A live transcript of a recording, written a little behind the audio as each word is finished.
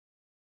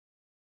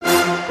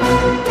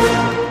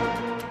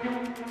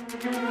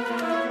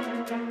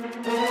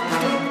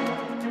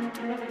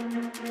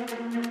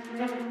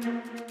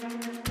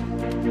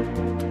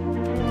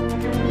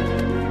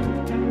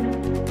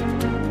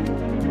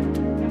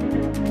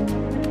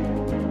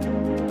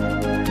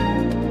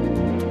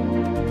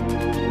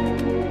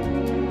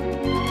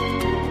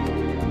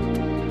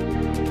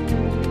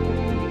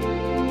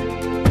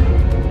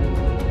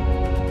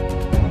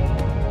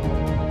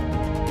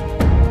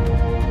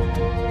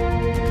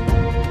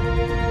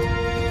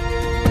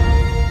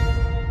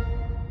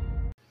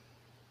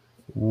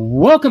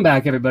Welcome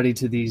back, everybody,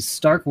 to the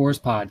Star Wars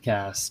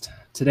podcast.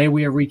 Today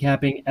we are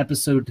recapping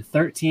episode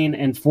 13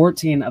 and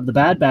 14 of The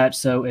Bad Batch,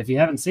 so if you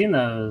haven't seen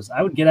those,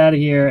 I would get out of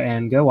here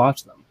and go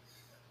watch them.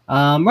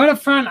 Right up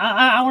front,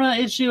 I want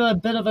to issue a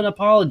bit of an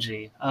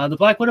apology. The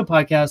Black Widow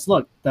podcast,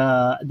 look,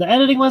 the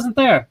editing wasn't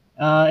there.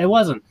 It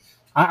wasn't.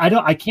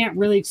 I can't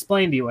really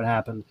explain to you what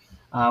happened.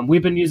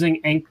 We've been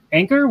using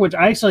Anchor, which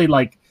I actually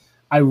like.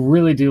 I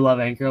really do love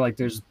Anchor. Like,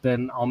 there's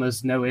been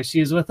almost no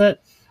issues with it.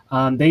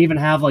 They even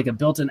have like a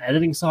built-in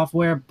editing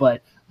software,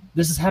 but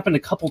this has happened a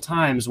couple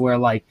times where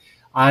like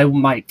I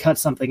might cut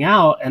something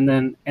out and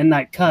then in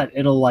that cut,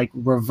 it'll like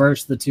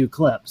reverse the two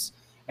clips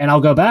and I'll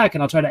go back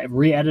and I'll try to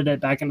re-edit it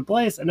back into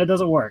place and it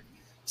doesn't work.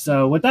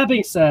 So with that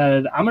being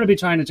said, I'm going to be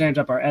trying to change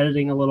up our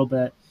editing a little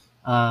bit.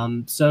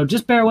 So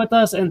just bear with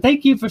us and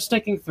thank you for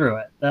sticking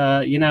through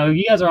it. You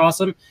guys are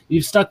awesome.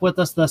 You've stuck with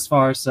us thus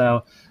far.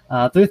 So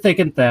through thick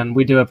and thin,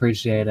 we do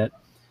appreciate it.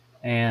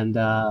 And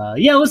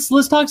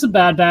let's talk some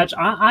Bad Batch.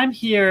 I'm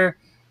here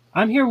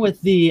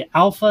with the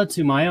Alpha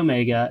to my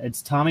Omega.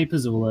 It's Tommy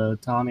Pizzullo.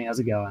 Tommy, how's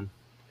it going?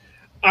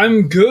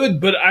 I'm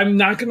good, but I'm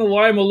not going to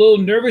lie. I'm a little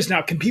nervous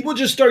now. Can people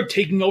just start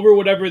taking over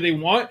whatever they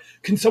want?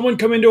 Can someone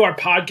come into our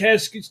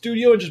podcast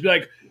studio and just be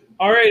like,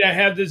 all right, I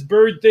have this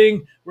bird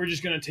thing. We're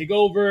just going to take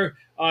over.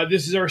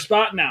 This is our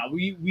spot now.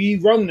 We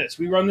run this.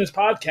 We run this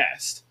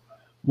podcast.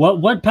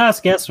 What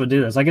past guests would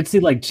do this? I could see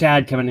like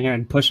Chad coming in here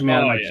and pushing me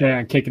out of my chair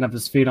and kicking up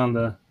his feet on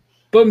the...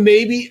 But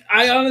maybe,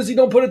 I honestly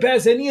don't put it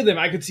past any of them.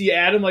 I could see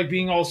Adam like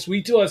being all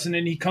sweet to us, and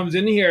then he comes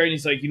in here and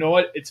he's like, you know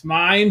what, it's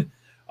mine.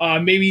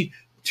 Maybe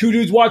two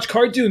dudes watch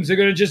cartoons.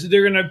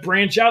 They're gonna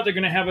branch out. They're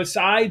gonna have a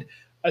side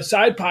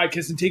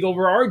podcast and take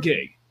over our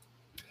gig.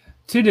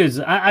 Two dudes.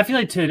 I feel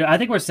like I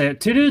think we're saying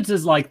two dudes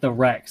is like the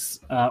Rex,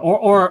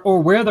 or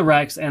we're the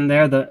Rex and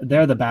they're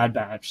the Bad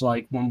Batch.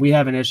 Like when we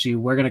have an issue,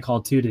 we're gonna call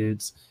two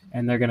dudes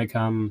and they're gonna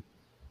come.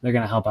 They're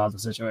gonna help out the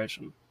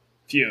situation.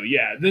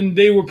 Yeah, then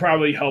they will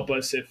probably help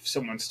us if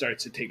someone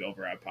starts to take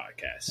over our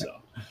podcast. So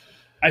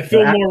I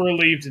feel more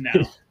relieved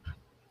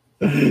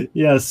now.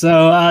 Yeah.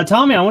 So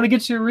Tommy, I want to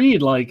get your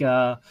read. Like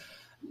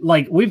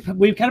we've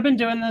kind of been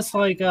doing this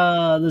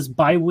this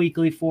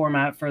bi-weekly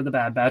format for the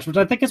Bad Batch, which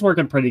I think is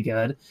working pretty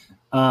good.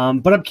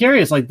 But I'm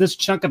curious, like this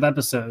chunk of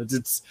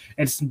episodes,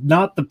 it's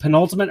not the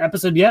penultimate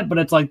episode yet, but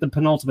it's like the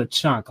penultimate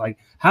chunk. Like,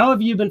 how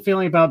have you been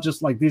feeling about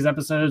just like these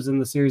episodes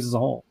and the series as a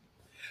whole?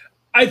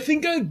 I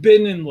think I've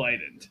been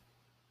enlightened.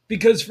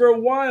 Because for a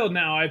while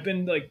now, I've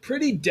been like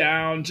pretty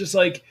down, just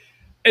like,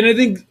 and I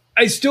think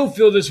I still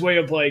feel this way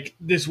of like,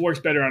 this works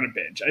better on a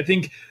binge. I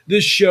think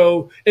this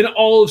show and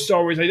all of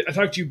Star Wars, I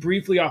talked to you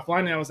briefly offline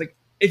and I was like,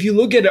 if you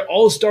look at it,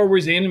 all Star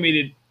Wars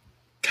animated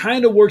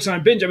kind of works on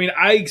a binge. I mean,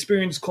 I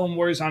experienced Clone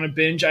Wars on a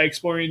binge. I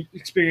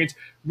experienced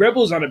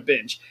Rebels on a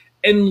binge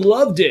and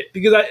loved it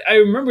because I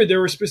remember there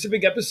were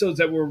specific episodes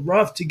that were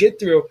rough to get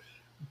through.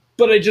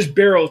 But I just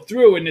barrel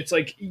through, and it's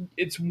like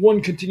it's one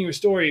continuous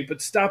story.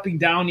 But stopping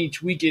down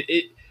each week,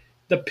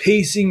 the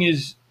pacing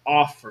is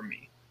off for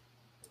me.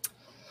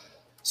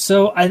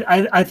 So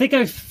I think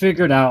I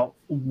figured out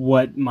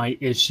what my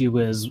issue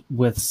is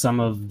with some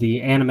of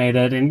the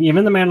animated and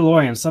even the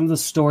Mandalorian. Some of the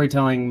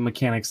storytelling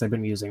mechanics they've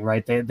been using,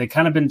 right? They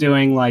kind of been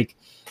doing like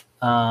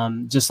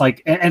just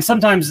like, and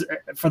sometimes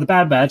for the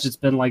Bad Batch, it's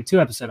been like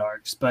 2 episode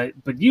arcs, but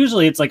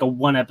usually it's like a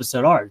 1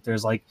 episode arc.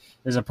 There's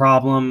a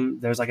problem.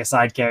 There's like a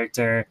side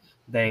character.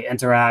 They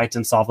interact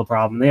and solve the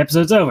problem. The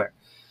episode's over.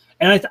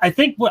 And I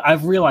think what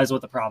I've realized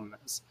what the problem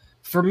is.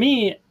 For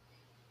me,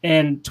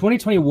 in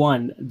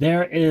 2021,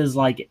 there is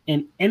like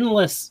an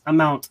endless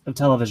amount of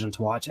television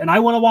to watch. And I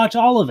want to watch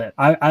all of it.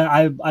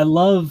 I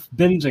love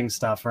binging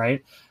stuff,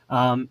 right?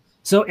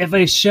 So if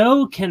a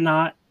show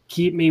cannot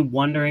keep me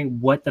wondering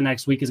what the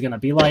next week is going to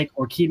be like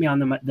or keep me on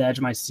the edge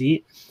of my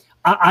seat,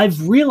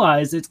 I've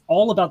realized it's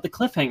all about the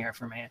cliffhanger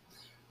for me.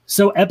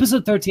 So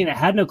episode 13, it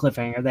had no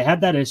cliffhanger. They had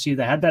that issue.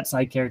 They had that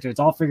side character. It's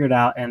all figured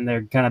out, and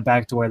they're kind of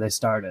back to where they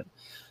started.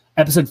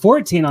 Episode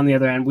 14, on the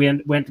other end, we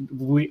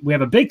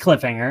have a big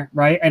cliffhanger,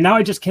 right? And now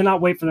I just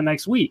cannot wait for the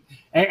next week.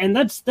 And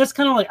that's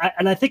kind of like,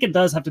 and I think it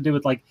does have to do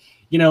with like,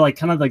 like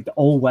kind of like the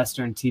old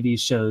Western TV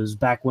shows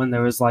back when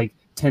there was like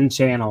 10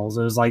 channels.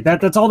 It was like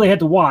that's all they had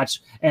to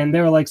watch, and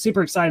they were like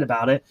super excited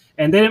about it,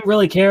 and they didn't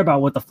really care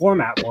about what the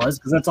format was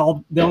because that's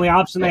all the only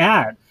option they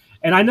had.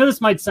 And I know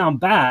this might sound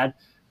bad,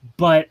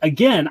 but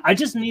again, I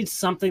just need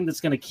something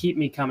that's going to keep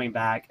me coming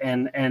back.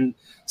 And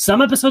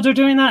some episodes are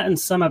doing that and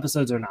some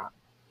episodes are not.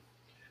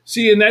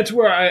 See, and that's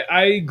where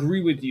I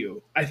agree with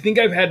you. I think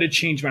I've had to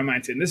change my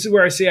mindset. And this is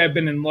where I say I've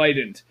been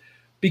enlightened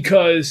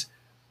because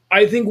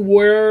I think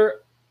where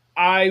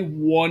I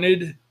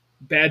wanted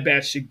Bad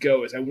Batch to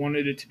go is I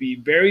wanted it to be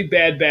very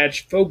Bad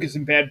Batch, focused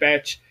and Bad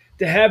Batch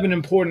to have an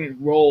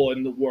important role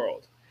in the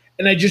world.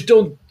 And I just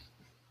don't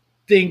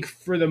think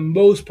for the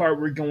most part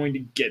we're going to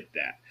get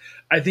that.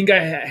 I think I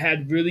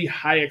had really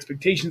high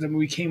expectations. I mean,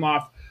 we came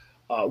off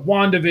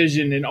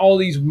WandaVision and all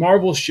these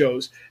Marvel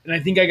shows, and I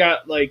think I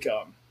got like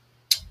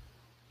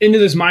into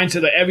this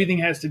mindset that everything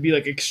has to be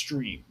like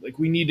extreme. Like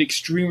we need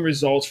extreme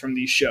results from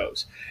these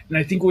shows. And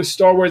I think with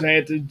Star Wars, I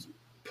had to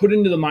put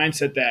into the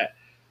mindset that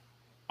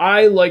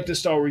I like the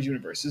Star Wars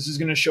universe. This is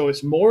going to show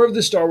us more of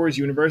the Star Wars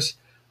universe.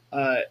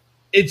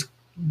 It's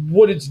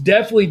what it's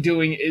definitely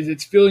doing is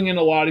it's filling in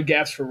a lot of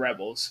gaps for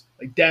Rebels.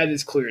 Like that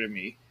is clear to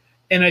me,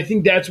 and I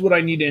think that's what I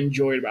need to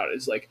enjoy about it.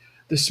 Is like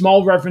the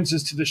small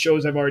references to the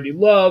shows I've already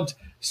loved,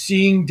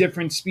 seeing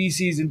different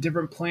species and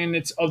different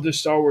planets of the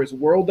Star Wars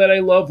world that I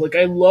love. Like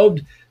I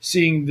loved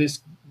seeing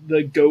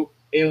the goat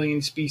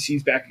alien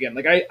species back again.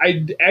 Like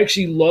I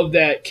actually love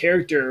that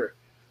character,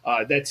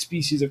 that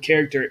species of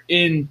character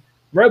in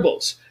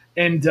Rebels,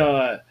 and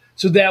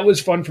so that was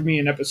fun for me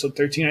in episode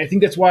 13. I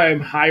think that's why I'm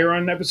higher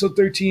on episode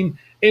 13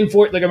 and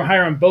for like I'm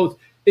higher on both.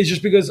 Is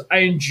just because I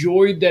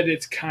enjoyed that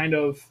it's kind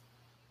of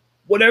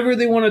whatever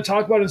they want to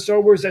talk about in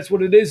Star Wars, that's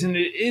what it is, and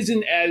it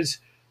isn't as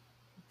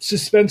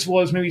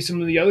suspenseful as maybe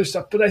some of the other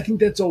stuff, but I think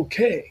that's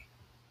okay.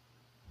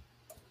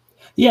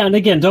 Yeah, and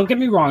again, don't get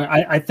me wrong.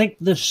 I think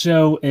this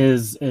show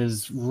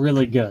is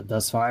really good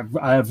thus far.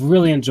 I've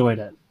really enjoyed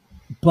it.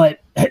 But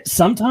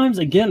sometimes,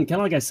 again,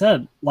 kind of like I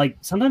said, like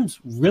sometimes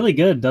really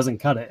good doesn't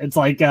cut it. It's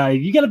like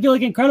you got to be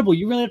like incredible.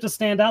 You really have to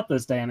stand out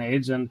this day and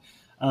age. And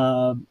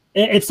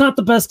it's not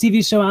the best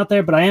TV show out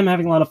there, but I am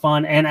having a lot of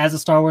fun. And as a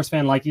Star Wars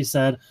fan, like you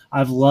said,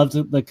 I've loved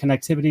the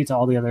connectivity to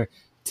all the other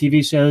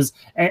TV shows.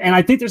 And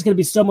I think there's going to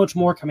be so much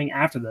more coming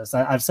after this.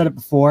 I've said it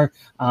before.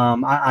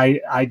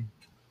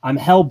 I'm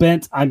hell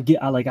bent. I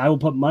will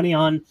put money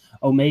on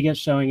Omega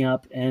showing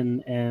up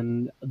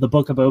in the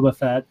Book of Boba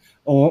Fett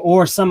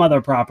or some other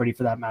property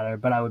for that matter.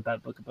 But I would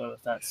bet Book of Boba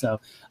Fett. So,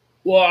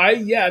 well, I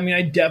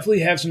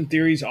definitely have some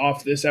theories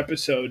off this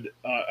episode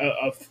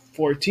of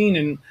 14,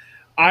 and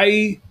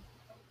I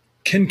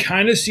can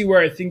kind of see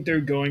where I think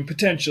they're going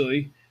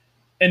potentially.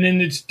 And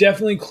then it's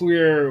definitely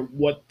clear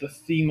what the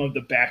theme of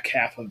the back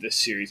half of this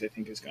series I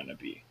think is going to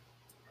be.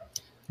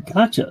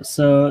 Gotcha.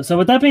 So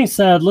with that being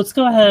said, let's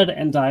go ahead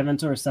and dive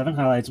into our 7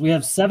 highlights. We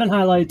have 7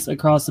 highlights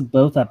across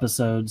both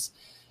episodes.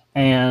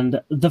 And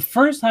the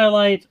first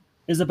highlight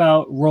is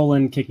about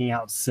Roland kicking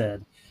out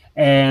Sid.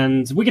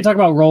 And we can talk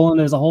about Roland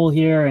as a whole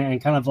here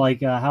and kind of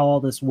like how all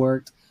this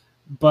worked.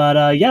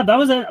 But yeah, that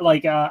was it.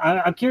 Like,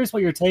 I'm curious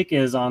what your take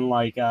is on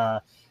like,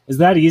 is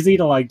that easy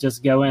to like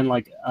just go in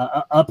like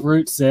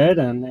uproot Sid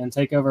and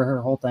take over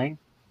her whole thing?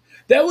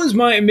 That was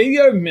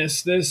maybe I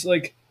missed this.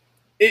 Like,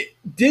 it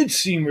did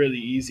seem really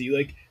easy.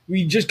 Like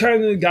we just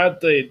kind of got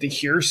the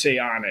hearsay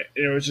on it,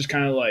 and it was just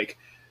kind of like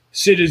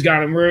Sid has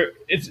got him. We're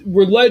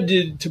led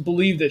to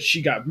believe that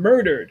she got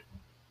murdered,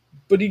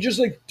 but he just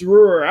like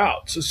threw her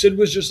out. So Sid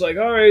was just like,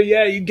 "All right,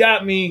 yeah, you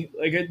got me.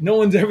 Like no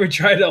one's ever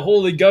tried to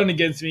hold a gun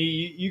against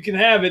me. You can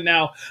have it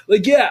now."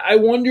 Like yeah, I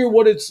wonder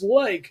what it's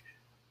like.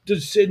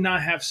 Does Sid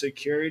not have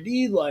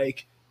security?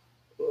 Like.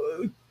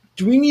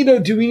 Do we need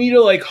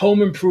to like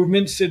home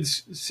improvement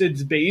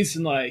Sid's base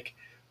and like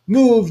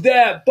move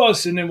that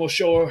bus, and then we'll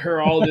show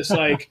her all this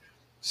like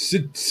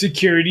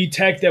security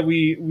tech that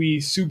we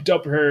souped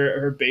up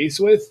her base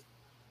with.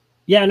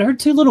 Yeah, and her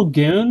 2 little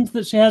goons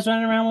that she has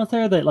running around with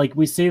her that like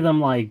we see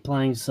them like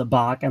playing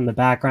sabacc in the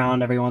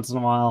background every once in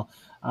a while.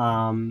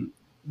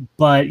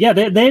 But yeah,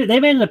 they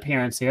made an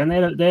appearance here, and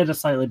they had a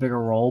slightly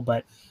bigger role,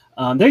 but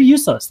they're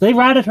useless. They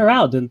ratted her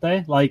out, didn't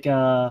they? Like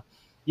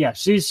yeah,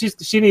 she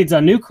needs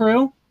a new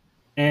crew,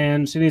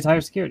 and she needs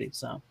higher security.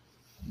 So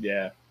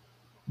yeah.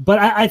 But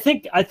I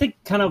think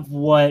kind of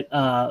what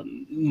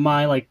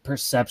my like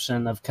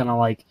perception of kind of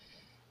like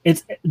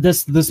it's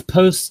this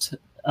post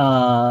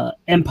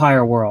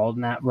Empire world,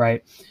 not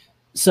right.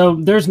 So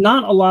there's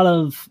not a lot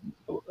of,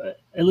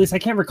 at least I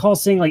can't recall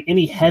seeing like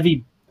any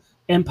heavy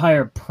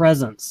Empire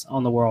presence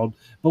on the world.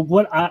 But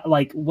what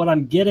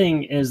I'm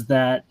getting is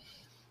that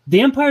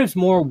the Empire is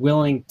more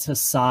willing to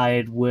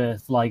side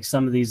with like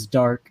some of these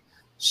dark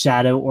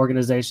shadow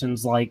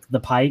organizations like the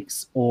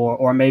Pikes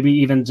or maybe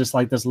even just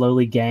like this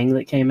lowly gang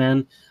that came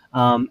in.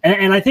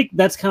 And I think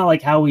that's kind of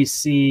like how we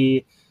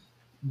see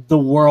the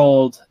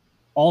world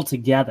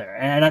altogether.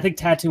 And I think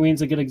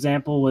Tatooine's a good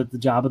example with the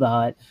Jabba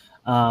the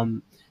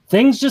Hutt.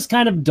 Things just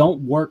kind of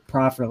don't work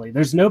properly.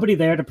 There's nobody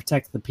there to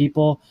protect the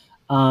people.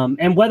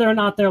 And whether or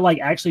not they're like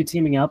actually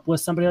teaming up with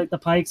somebody like the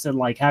Pikes and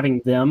like having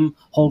them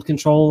hold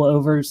control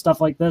over stuff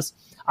like this,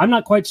 I'm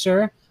not quite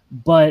sure.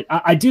 But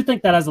I do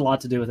think that has a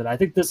lot to do with it. I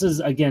think this is,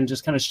 again,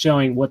 just kind of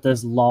showing what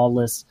this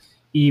lawless,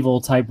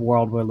 evil type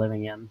world we're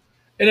living in.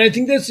 And I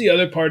think that's the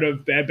other part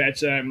of Bad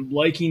Batch that I'm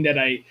liking that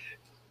I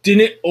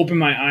didn't open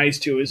my eyes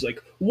to is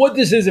like what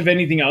this is, if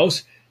anything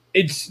else.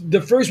 It's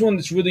the first one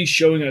that's really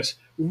showing us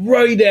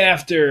right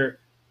after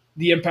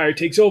the Empire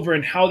takes over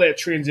and how that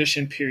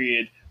transition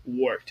period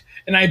worked.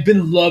 And I've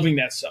been loving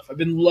that stuff. I've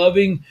been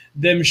loving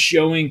them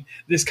showing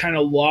this kind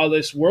of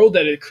lawless world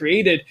that it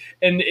created.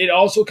 And it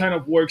also kind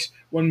of works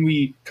when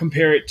we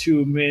compare it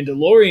to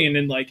Mandalorian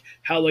and like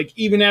how like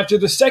even after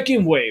the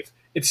second wave,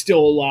 it's still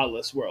a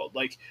lawless world.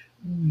 Like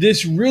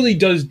this really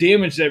does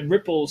damage that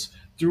ripples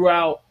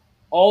throughout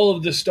all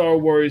of the Star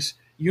Wars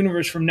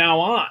universe from now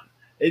on.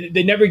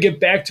 They never get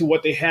back to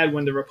what they had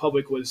when the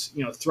Republic was,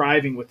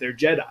 thriving with their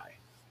Jedi.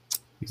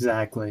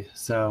 Exactly.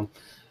 So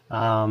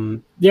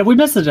Yeah, we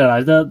missed the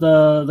Jedi.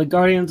 The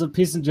Guardians of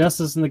Peace and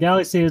Justice in the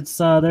Galaxy. It's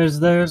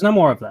there's no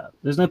more of that.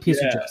 There's no peace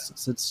or Yeah.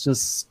 justice. It's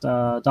just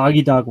dog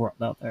eat dog world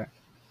out there.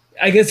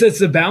 I guess that's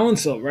the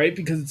balance, though, right?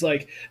 Because it's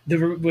like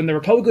when the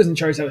Republic was in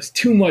charge, that was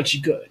too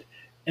much good,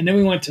 and then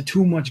we went to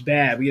too much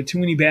bad. We had too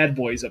many bad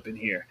boys up in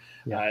here,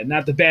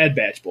 not the Bad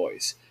Batch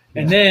boys.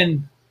 And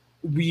then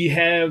we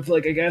have,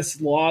 like, I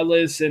guess,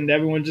 lawless and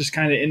everyone just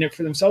kind of in it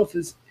for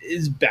themselves.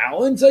 Is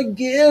balance, I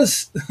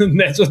guess.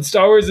 That's what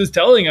Star Wars is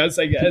telling us,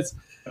 I guess.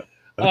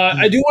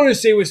 I do want to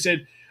say with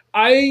Sid,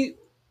 I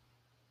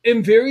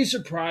am very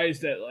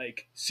surprised that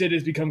like Sid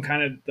has become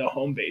kind of the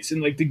home base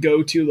and like the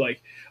go-to,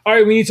 like, all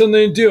right, we need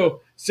something to do.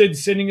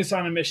 Sid's sending us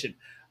on a mission.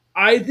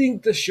 I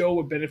think the show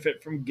would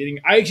benefit from getting.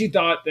 I actually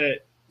thought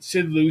that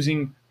Sid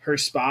losing her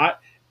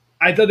spot,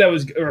 I thought that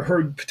was, or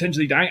her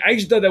potentially dying. I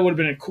actually thought that would have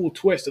been a cool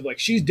twist of like,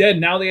 she's dead.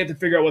 Now they have to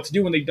figure out what to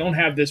do when they don't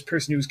have this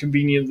person who's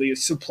conveniently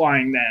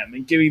supplying them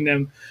and giving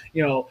them,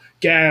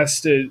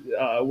 gas to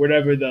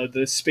whatever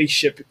the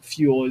spaceship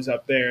fuel is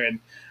up there. And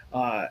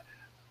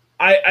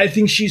I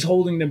think she's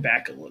holding them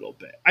back a little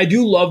bit. I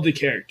do love the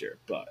character,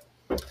 but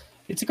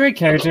it's a great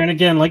character. And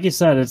again, like you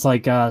said, it's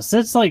like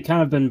Sid's like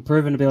kind of been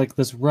proven to be like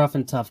this rough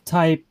and tough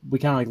type. We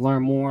kind of like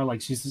learn more.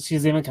 Like she's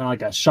even kind of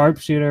like a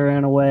sharpshooter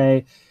in a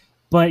way.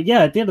 But yeah,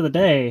 at the end of the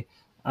day,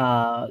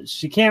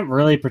 she can't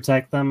really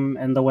protect them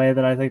in the way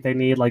that I think they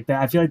need. Like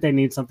I feel like they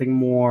need something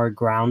more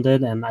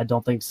grounded, and I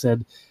don't think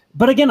Sid.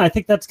 But again, I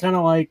think that's kind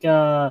of like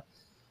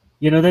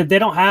they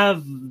don't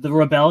have the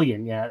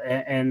rebellion yet,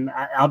 and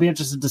I'll be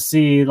interested to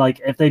see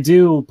like if they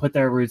do put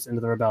their roots into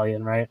the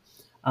rebellion, right?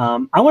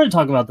 I want to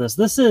talk about this.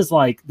 This is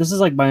like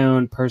my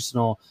own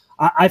personal.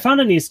 I found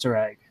an Easter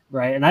egg,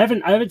 right? And I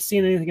haven't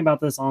seen anything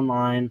about this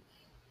online.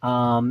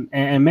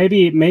 And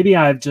maybe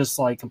I've just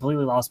like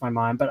completely lost my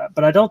mind,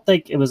 but I don't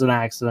think it was an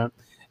accident.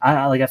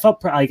 I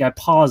felt like I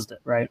paused it,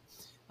 right?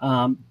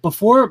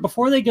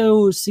 Before they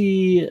go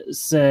see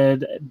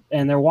Sid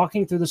and they're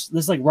walking through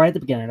this like right at the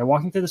beginning, they're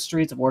walking through the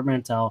streets of Ord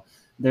Mantell.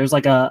 There's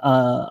like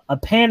a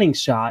panning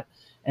shot,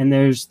 and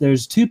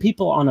there's two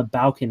people on a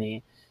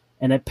balcony,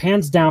 and it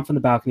pans down from the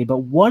balcony, but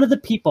one of the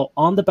people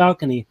on the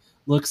balcony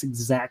looks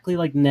exactly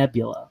like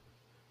Nebula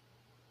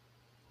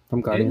from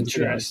Guardians of the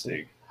Galaxy.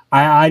 Interesting.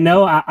 I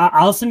know.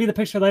 I'll send you the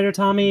picture later,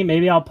 Tommy.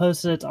 Maybe I'll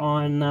post it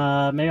on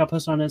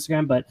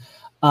Instagram. But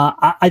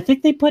I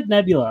think they put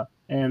Nebula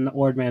in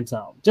Ord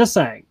Mantell. Just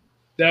saying.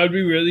 That would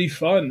be really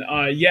fun.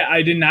 Yeah,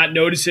 I did not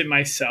notice it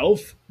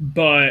myself,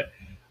 but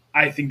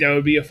I think that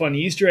would be a fun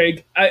Easter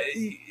egg.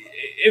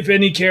 If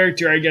any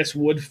character, I guess,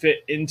 would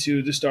fit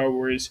into the Star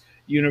Wars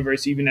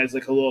universe, even as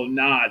like a little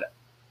nod,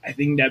 I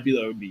think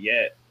Nebula would be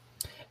it.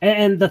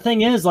 And the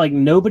thing is, like,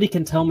 nobody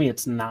can tell me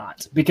it's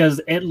not,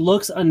 because it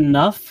looks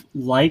enough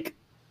like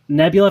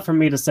Nebula for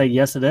me to say,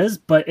 yes, it is,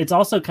 but it's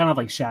also kind of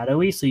like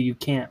shadowy, so you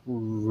can't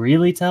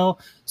really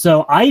tell.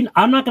 So I'm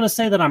not going to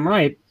say that I'm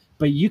right,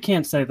 but you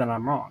can't say that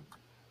I'm wrong.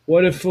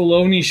 What if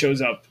Filoni shows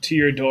up to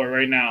your door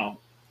right now,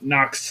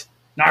 knock,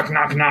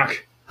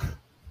 knock,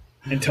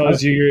 and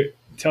tells you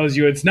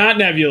it's not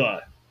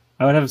Nebula?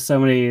 I would have so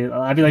many.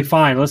 I'd be like,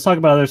 fine, let's talk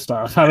about other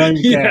stuff. I don't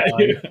even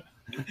care.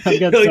 I've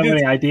got so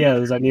many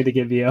ideas I need to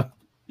give you.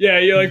 Yeah,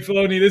 you're like,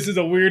 Filoni, this is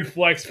a weird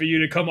flex for you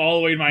to come all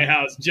the way to my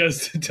house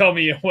just to tell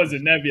me it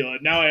wasn't Nebula.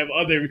 Now I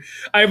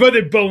have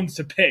other bones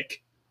to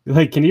pick.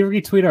 Like, can you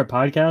retweet our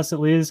podcast at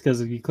least?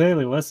 Because you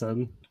clearly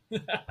listen.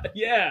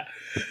 Yeah.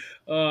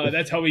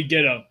 That's how we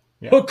get them.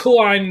 Yeah. Hook,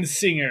 line, and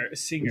sinker.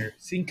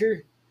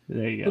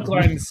 There you go. Hook,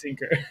 line, and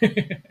sinker.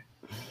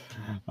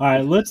 All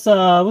right, let's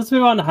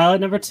move on to highlight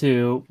number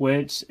 2,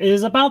 which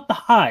is about the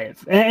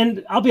Hive.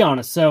 And I'll be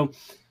honest, so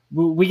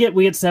we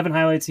get 7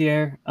 highlights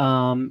here,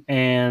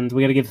 and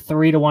we got to give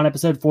 3 to one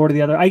episode, 4 to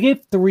the other. I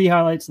gave 3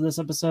 highlights to this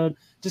episode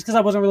just because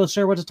I wasn't really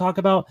sure what to talk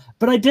about.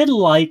 But I did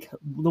like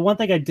the one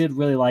thing I did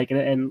really like,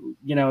 and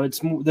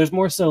there's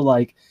more so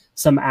like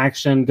some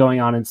action going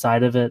on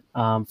inside of it,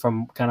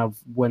 from kind of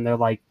when they're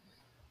like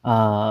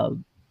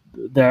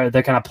they're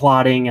kind of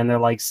plotting and they're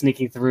like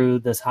sneaking through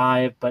this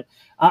hive. But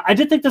I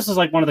did think this was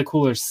like one of the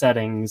cooler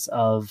settings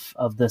of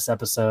this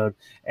episode,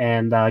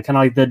 and kind of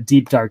like the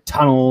deep dark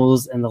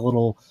tunnels and the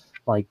little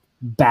like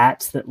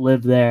bats that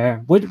live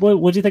there. What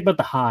do you think about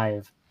the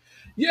hive?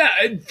 Yeah,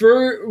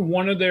 for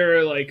one of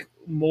their like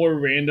more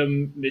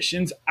random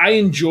missions, I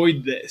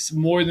enjoyed this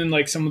more than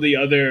like some of the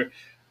other,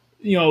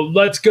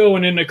 let's go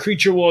and then a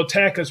creature will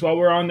attack us while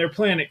we're on their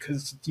planet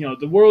because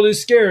the world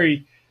is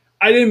scary.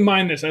 I didn't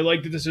mind this. I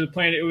liked that this was a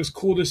plan. It was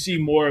cool to see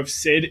more of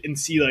Sid and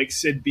see like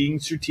Sid being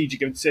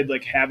strategic and Sid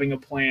like having a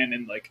plan,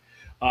 and like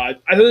I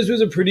thought this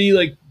was a pretty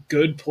like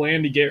good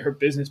plan to get her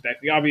business back.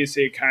 Like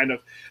obviously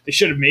they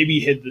should have maybe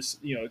hid this,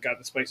 got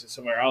the spices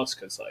somewhere else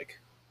because like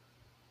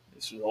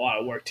this was a lot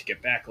of work to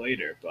get back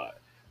later.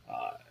 But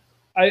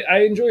I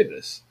enjoyed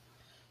this.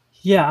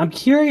 Yeah, I'm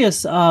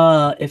curious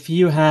if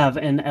you have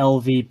an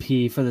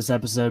LVP for this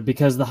episode,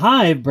 because the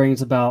Hive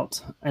brings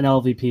about an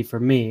LVP for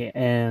me,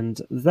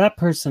 and that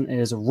person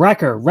is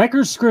Wrecker.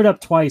 Wrecker screwed up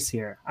twice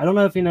here. I don't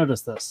know if you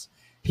noticed this.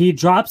 He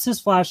drops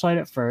his flashlight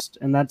at first,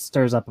 and that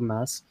stirs up a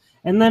mess.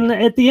 And then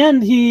at the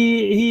end,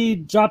 he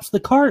drops the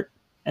cart,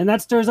 and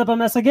that stirs up a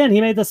mess again.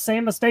 He made the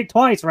same mistake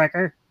twice,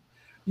 Wrecker.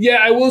 Yeah,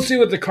 I will say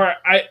with the cart,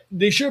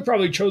 they should have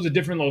probably chose a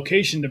different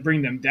location to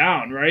bring them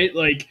down, right?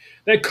 Like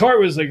that cart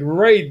was like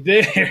right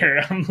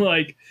there. I'm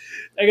like,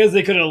 I guess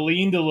they could have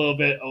leaned a little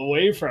bit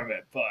away from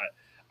it, but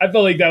I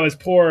felt like that was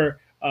poor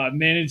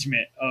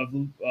management of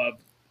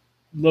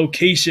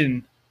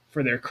location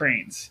for their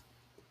cranes.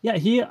 Yeah,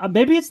 he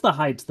maybe it's the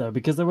heights though,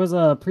 because there was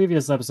a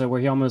previous episode where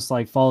he almost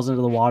like falls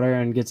into the water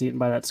and gets eaten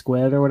by that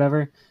squid or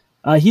whatever.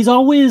 He's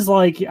always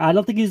like, I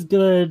don't think he's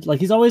good. Like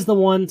he's always the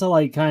one to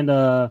like kind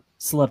of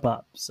slip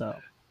up. So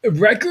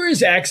Wrecker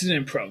is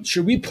accident prone.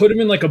 Should we put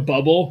him in like a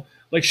bubble?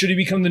 Like, should he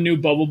become the new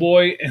bubble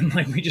boy and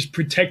like we just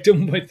protect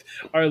him with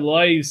our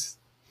lives?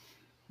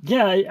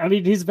 yeah, I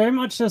mean he's very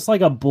much just like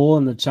a bull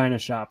in the china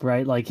shop,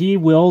 right? Like he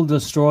will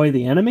destroy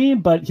the enemy,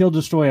 but he'll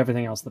destroy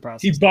everything else in the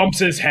He process. bumps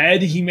his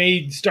head. He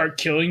may start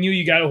killing you.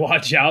 You got to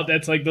watch out.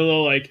 That's like the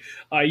little like,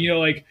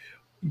 like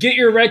get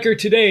your record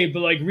today, but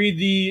like read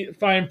the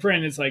fine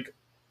print. It's like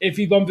if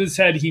he bumps his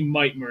head, he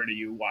might murder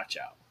you. Watch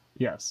out.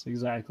 Yes,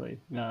 exactly.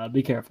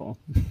 Be careful.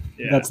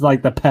 Yeah, That's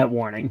like the pet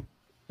warning.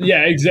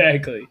 yeah,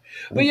 exactly.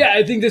 But yeah,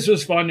 I think this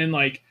was fun and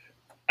like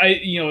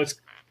it's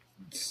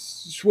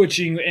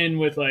switching in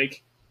with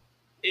like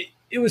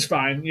it was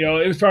fine.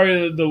 It was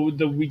probably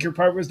the weaker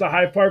part was the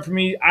high part for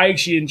me. I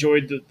actually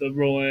enjoyed the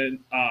Roland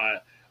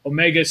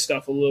Omega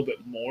stuff a little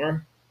bit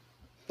more,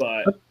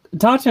 but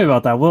Talk to me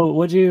about that. What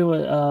would you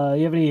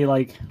have any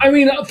like? I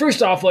mean,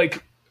 first off,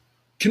 like,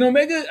 can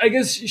Omega? I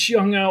guess she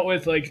hung out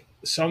with like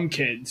some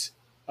kids,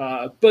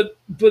 but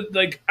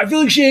like I feel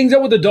like she hangs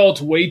out with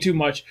adults way too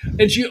much,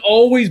 and she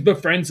always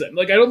befriends them.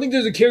 Like I don't think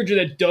there's a character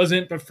that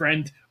doesn't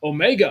befriend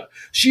Omega.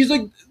 She's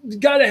like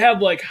got to have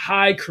like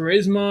high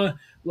charisma.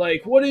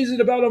 Like, what is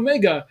it about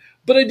Omega?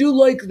 But I do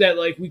like that.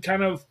 Like we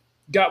kind of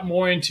got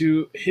more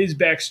into his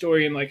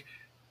backstory and like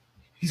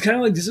he's kind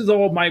of like, this is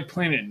all my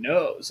planet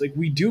knows. Like,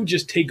 we do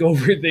just take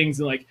over things,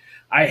 and like,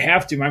 I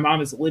have to. My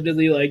mom is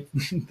literally like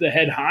the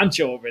head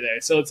honcho over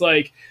there. So it's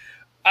like,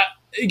 I,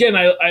 again,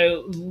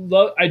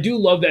 I do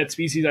love that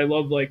species. I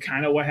love like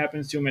kind of what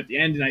happens to him at the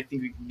end, and I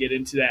think we can get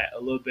into that a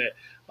little bit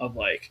of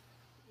like,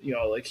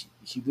 like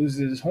he loses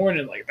his horn,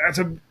 and like that's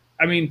a.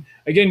 I mean,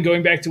 again,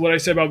 going back to what I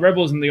said about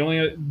Rebels, and the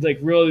only like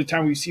real other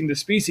time we've seen the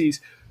species,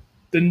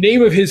 the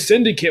name of his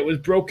syndicate was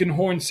Broken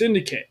Horn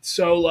Syndicate.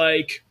 So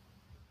like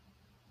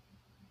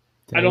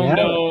I don't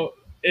know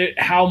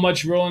how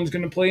much Roland's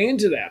going to play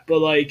into that, but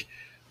like,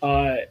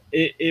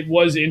 it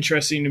was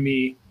interesting to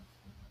me.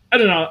 I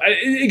don't know.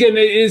 Again,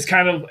 it is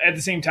kind of at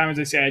the same time as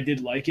I say I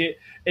did like it.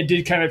 It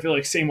did kind of feel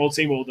like same old,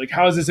 same old. Like,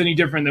 how is this any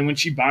different than when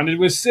she bonded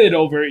with Sid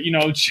over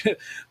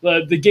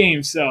the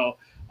game? So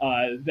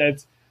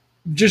that's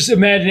just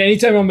imagine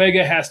anytime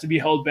Omega has to be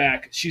held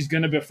back, she's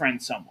going to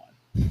befriend someone.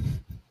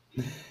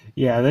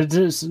 Yeah, there's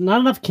just not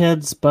enough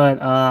kids,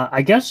 but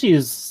I guess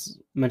she's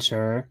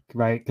mature,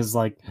 right? Because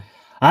like,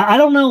 I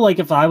don't know, like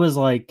if I was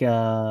like,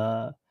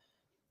 I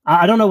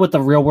don't know what the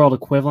real world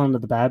equivalent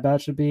of the Bad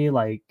Batch would be.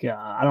 Like,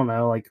 I don't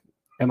know, like,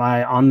 am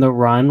I on the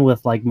run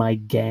with like my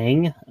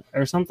gang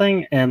or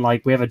something, and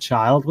like we have a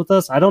child with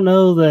us? I don't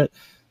know that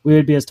we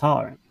would be as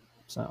tolerant.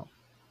 So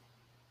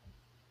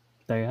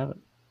there you have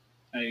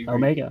it.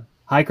 Omega.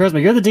 High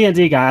charisma. You're the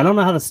D&D guy. I don't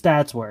know how the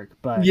stats work,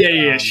 but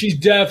yeah, she's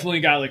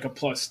definitely got like a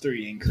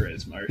 +3 in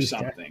charisma or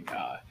something.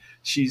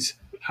 She's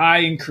high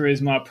in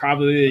charisma,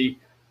 probably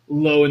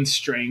low in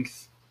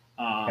strength.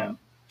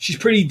 She's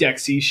pretty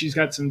dexy. She's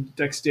got some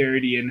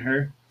dexterity in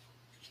her.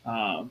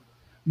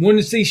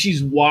 Wouldn't say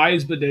she's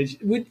wise, but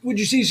would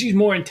you say she's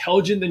more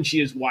intelligent than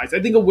she is wise?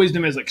 I think of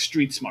wisdom as like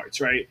street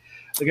smarts, right?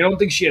 Like I don't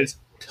think she has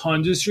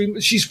tons of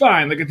street. She's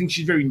fine. Like I think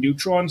she's very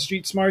neutral on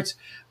street smarts,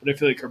 but I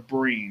feel like her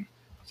brain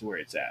is where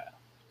it's at.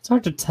 It's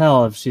hard to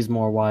tell if she's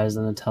more wise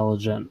than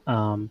intelligent.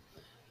 I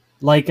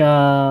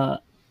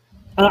feel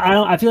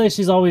like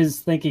she's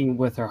always thinking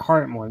with her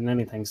heart more than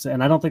anything. So,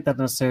 and I don't think that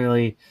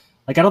necessarily,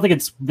 like, I don't think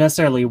it's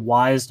necessarily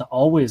wise to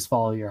always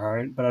follow your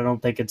heart, but I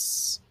don't think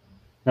it's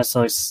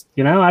necessarily,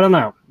 I don't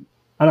know.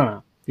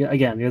 Yeah,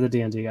 again, you're the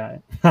D&D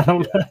guy. I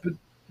don't know.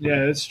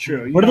 Yeah, that's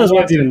true. What do those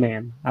words even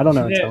mean? I don't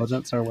know.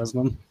 Intelligence or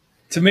wisdom.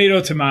 Tomato.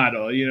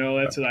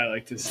 That's what I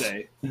like to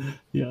say.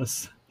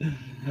 Yes.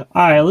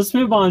 All right, let's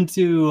move on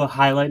to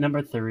highlight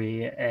number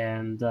 3,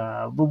 and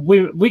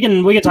we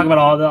can talk about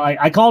all the.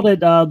 I called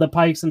it the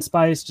Pikes and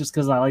Spice just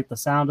because I like the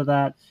sound of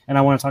that, and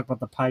I want to talk about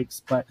the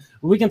Pikes. But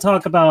we can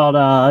talk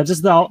about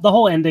just the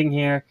whole ending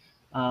here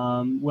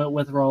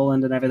with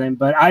Roland and everything.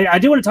 But I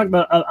do want to talk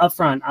about up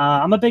front.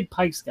 I'm a big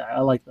Pikes guy. I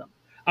like them.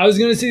 I was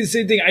going to say the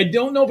same thing. I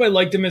don't know if I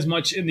liked them as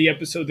much in the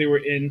episode they were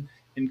in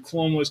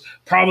Clone Wars,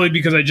 probably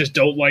because I just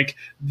don't like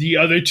the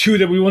other two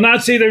that we will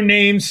not say their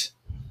names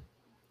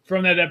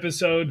from that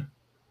episode,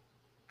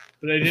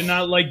 but I did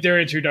not like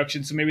their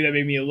introduction, so maybe that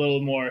made me a little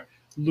more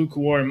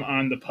lukewarm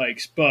on the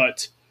Pikes,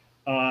 but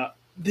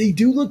they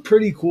do look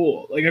pretty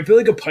cool. Like, I feel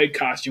like a Pike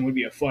costume would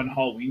be a fun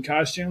Halloween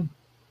costume.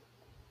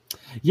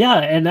 Yeah,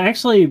 and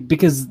actually,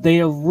 because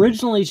they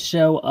originally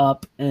show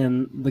up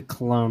in the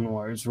Clone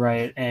Wars,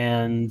 right?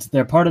 And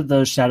they're part of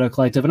the Shadow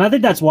Collective, and I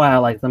think that's why I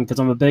like them because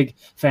I'm a big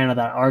fan of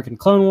that arc in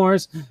Clone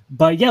Wars.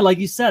 But yeah, like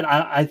you said,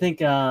 I think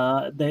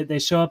they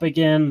show up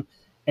again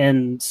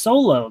in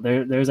Solo.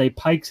 There's a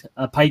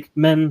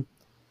pikeman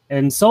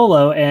in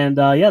Solo, and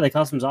yeah, the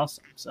costume's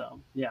awesome. So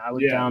yeah, Yeah.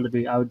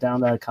 I would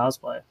down to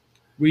cosplay.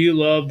 We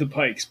love the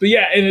pikes. But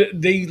yeah,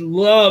 and they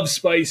love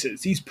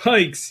spices. These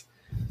pikes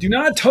do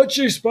not touch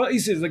their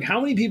spices. Like,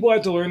 how many people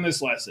have to learn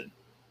this lesson?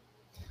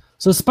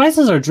 So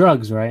spices are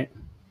drugs, right?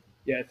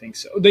 Yeah, I think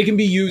so. They can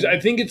be used. I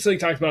think it's like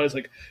talked about as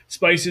like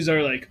spices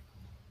are like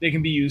they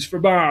can be used for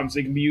bombs.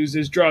 They can be used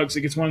as drugs.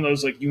 Like it's one of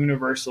those like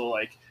universal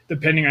like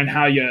depending on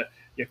how you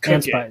And cook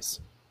it. spice.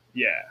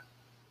 Yeah,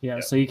 Yeah, yeah.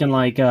 so you can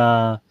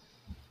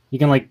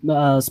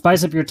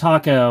spice up your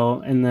taco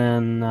and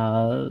then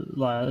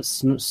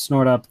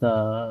snort up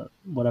the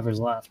whatever's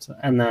left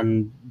and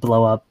then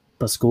blow up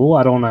a school.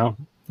 I don't know.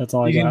 That's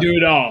all I You can got. do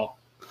it all.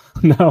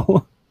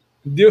 No.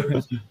 Do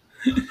it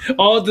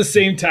all at the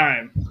same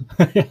time.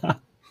 Yeah.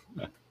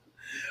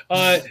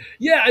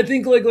 Yeah, I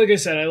think like I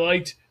said, I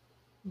liked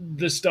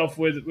the stuff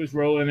with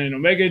Roland and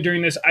Omega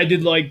during this. I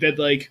did like that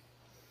like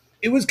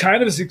it was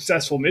kind of a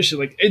successful mission.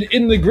 Like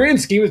in the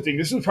grand scheme of things,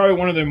 this was probably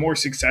one of their more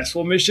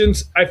successful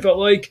missions. I felt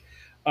like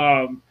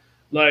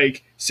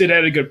Sid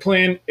had a good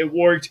plan. It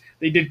worked.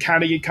 They did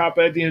kind of get caught,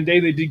 but at the end of the day,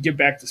 they did get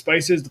back the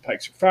spices. The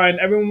pikes were fine.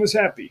 Everyone was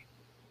happy.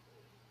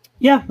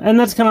 Yeah, and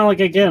that's kind of like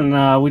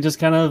again, we just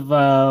kind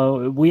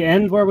of we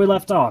end where we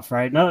left off,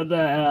 right? No,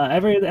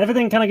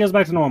 everything kind of goes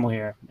back to normal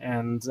here,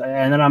 and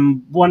then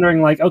I'm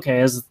wondering like,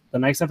 okay, is the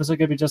next episode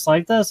gonna be just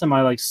like this? Am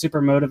I like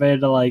super motivated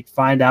to like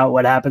find out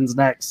what happens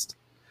next?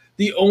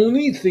 The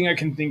only thing I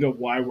can think of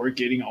why we're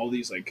getting all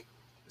these like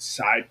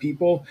side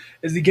people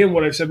is again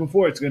what I've said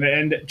before. It's going to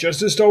end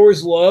just as Star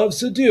Wars loves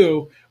to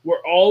do,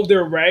 where all of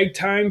their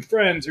ragtime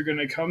friends are going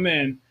to come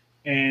in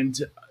and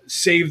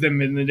save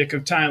them in the nick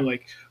of time.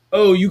 Like,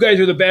 oh, you guys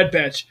are the Bad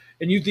Batch,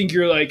 and you think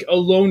you're like a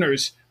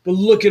loners, but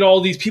look at all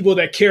these people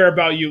that care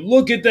about you.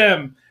 Look at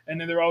them, and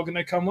then they're all going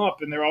to come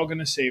up and they're all going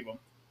to save them.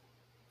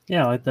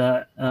 Yeah, like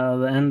the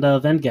end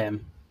of Endgame.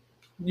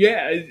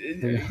 Yeah,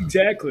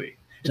 exactly.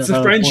 It's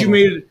the friends you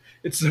made.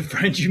 It's the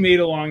friends you made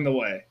along the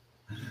way.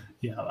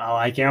 Yeah, well,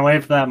 I can't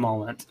wait for that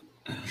moment.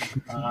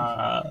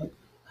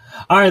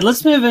 All right,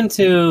 let's move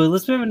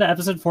into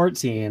episode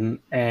 14,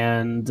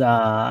 and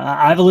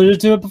I've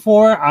alluded to it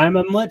before. I'm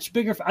a much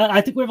bigger.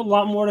 I think we have a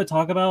lot more to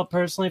talk about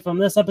personally from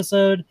this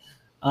episode.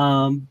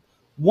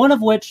 One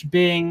of which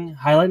being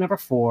highlight number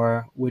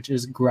 4, which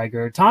is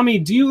Gregor. Tommy,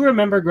 do you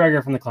remember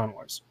Gregor from the Clone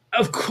Wars?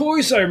 Of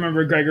course, I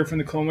remember Gregor from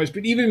the Clone Wars,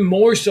 but even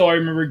more so, I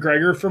remember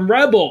Gregor from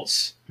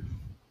Rebels.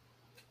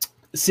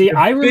 See,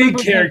 I remember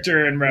big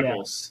character in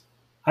Rebels.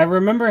 Yeah. I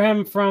remember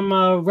him from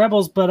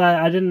Rebels, but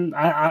I didn't.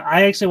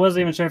 I actually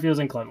wasn't even sure if he was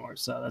in Clone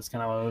Wars, so that's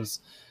kind of what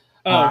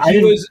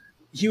it was.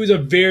 He was a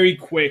very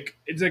quick.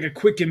 It's like a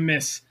quick and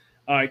miss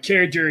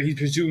character. He's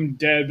presumed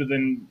dead, but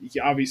then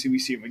obviously we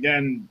see him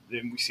again.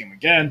 Then we see him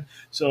again.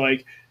 So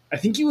like, I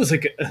think he was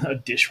like a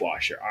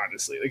dishwasher.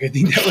 Honestly, like I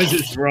think that was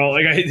his role.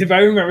 Like if I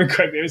remember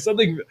correctly, it was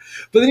something.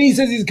 But then he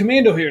says he's a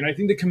commando here, and I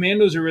think the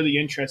commandos are really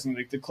interesting.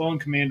 Like the clone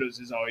commandos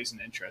is always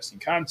an interesting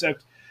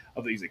concept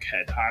of these like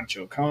head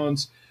honcho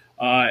clones.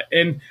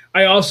 And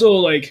I also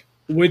like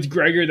with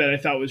Gregor that I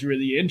thought was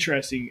really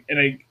interesting,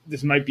 and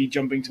this might be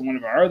jumping to one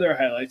of our other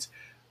highlights.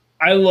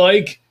 I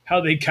like how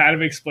they kind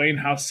of explain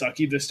how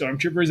sucky the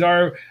stormtroopers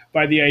are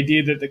by the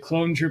idea that the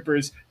clone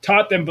troopers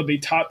taught them, but they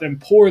taught them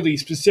poorly,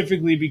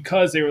 specifically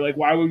because they were like,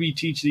 why would we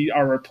teach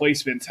our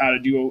replacements how to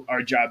do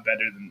our job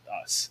better than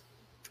us?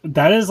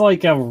 That is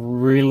like a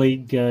really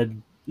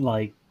good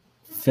like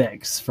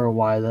fix for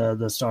why the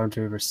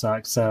stormtroopers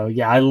suck. So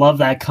yeah, I love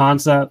that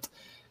concept.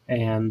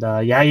 And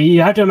yeah,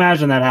 you have to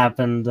imagine that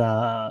happened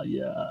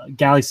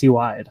galaxy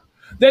wide.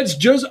 That's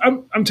just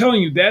I'm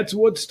telling you, that's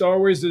what Star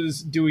Wars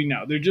is doing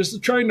now. They're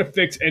just trying to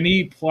fix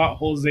any plot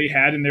holes they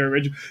had in their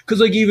original. Because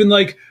like even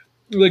like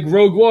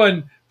Rogue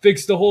One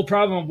fixed the whole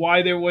problem of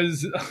why there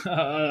was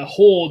a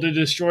hole to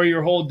destroy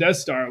your whole Death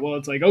Star. Well,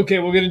 it's like okay,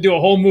 we're gonna do a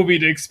whole movie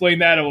to explain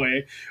that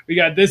away. We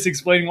got this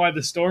explaining why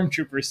the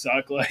stormtroopers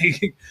suck.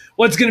 Like,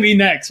 what's gonna be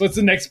next? What's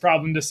the next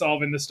problem to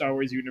solve in the Star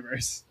Wars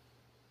universe?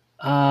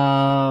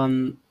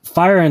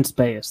 Fire in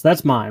space.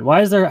 That's mine.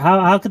 Why is there?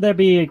 How could there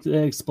be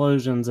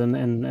explosions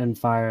and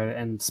fire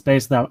in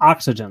space without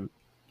oxygen?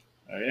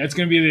 That's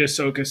going to be the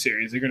Ahsoka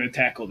series. They're going to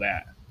tackle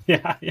that.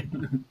 Yeah.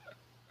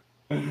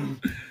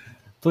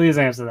 Please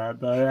answer that.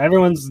 Though.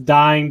 Everyone's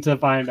dying to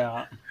find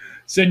out.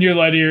 Send your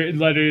letter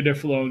to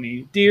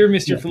Filoni, dear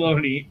Mr.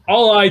 Filoni.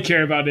 All I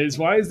care about is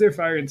why is there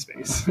fire in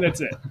space?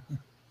 That's it.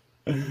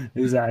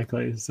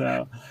 Exactly.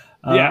 So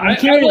yeah,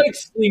 I like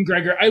seeing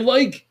Gregor. I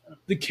like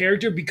the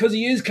character because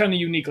he is kind of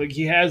unique. Like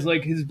he has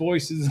like his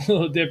voice is a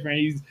little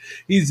different.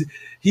 And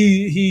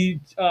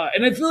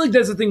I feel like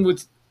that's the thing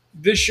with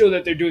this show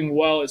that they're doing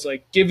well is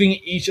like giving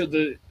each of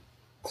the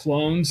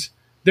clones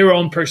their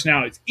own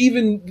personalities,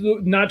 even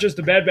not just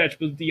the Bad Batch,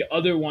 but the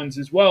other ones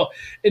as well.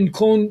 And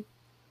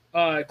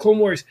Clone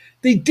Wars,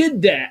 they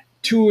did that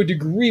to a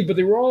degree, but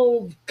they were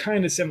all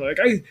kind of similar. Like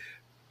I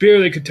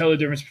barely could tell the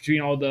difference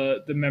between all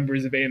the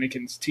members of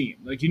Anakin's team.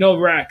 Like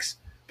Rex,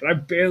 but I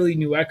barely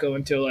knew Echo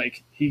until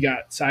like he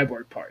got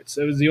cyborg parts.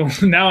 That was the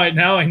only now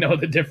I know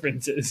the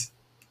differences.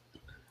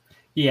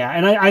 Yeah,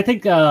 and I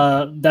think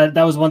that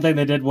was one thing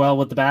they did well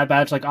with the Bad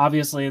Batch. Like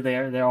obviously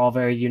they're all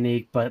very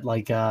unique, but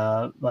like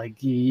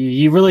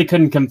you really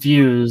couldn't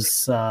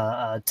confuse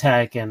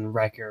Tech and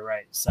Wrecker,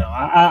 right? So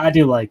I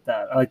do like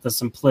that. I like the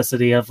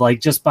simplicity of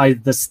like just by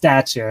the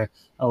stature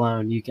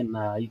alone, you can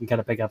kind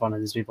of pick up on who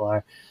these people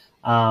are.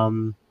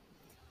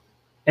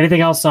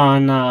 Anything else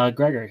on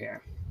Gregor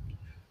here?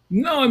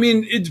 No, I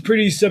mean it's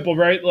pretty simple,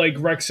 right? Like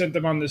Rex sent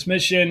them on this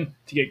mission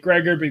to get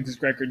Gregor because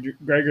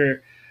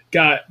Gregor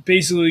got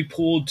basically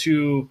pulled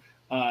to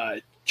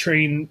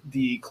train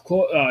the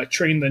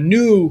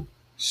new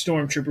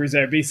stormtroopers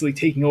that are basically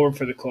taking over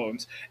for the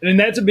clones, and then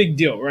that's a big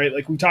deal, right?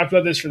 Like we talked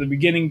about this from the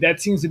beginning.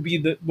 That seems to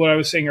be what I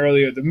was saying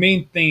earlier. The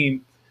main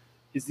theme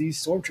is these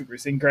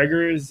stormtroopers, and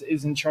Gregor is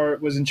in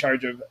charge. Was in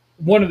charge of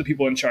one of the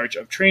people in charge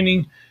of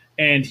training,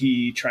 and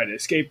he tried to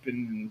escape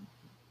and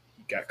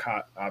he got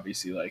caught.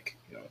 Obviously, like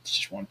it's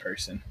just one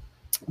person.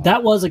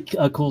 That was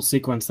a cool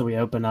sequence that we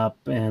open up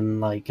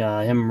and like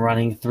him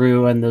running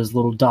through and those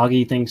little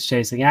doggy things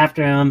chasing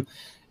after him.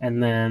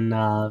 And then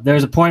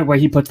there's a point where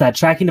he puts that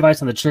tracking device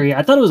on the tree.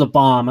 I thought it was a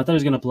bomb. I thought it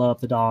was going to blow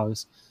up the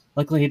dogs.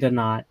 Luckily, he did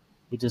not.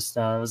 He just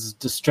it was a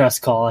distress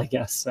call, I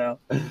guess. So,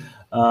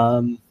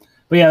 but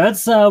yeah,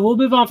 that's we'll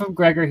move on from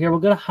Gregor here. We'll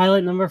go to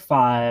highlight number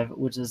 5,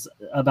 which is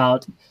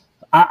about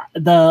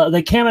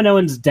the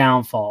Kaminoans'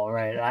 downfall.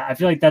 Right? I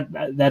feel like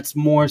that's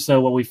more so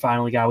what we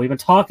finally got. We've been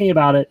talking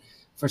about it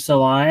for so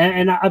long,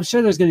 and I'm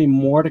sure there's going to be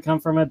more to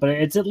come from it, but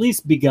it's at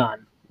least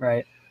begun,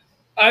 right?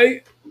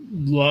 I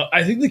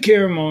think the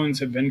Kaminoans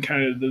have been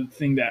kind of the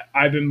thing that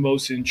I've been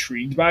most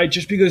intrigued by,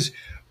 just because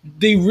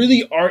they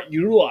really aren't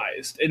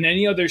utilized in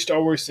any other Star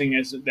Wars thing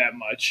as that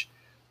much,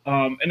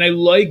 and I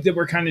like that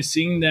we're kind of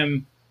seeing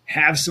them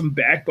have some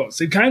backbones.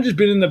 They've kind of just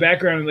been in the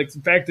background, like the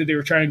fact that they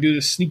were trying to do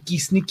this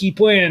sneaky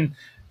plan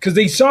because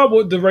they saw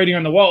what the writing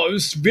on the wall. It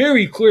was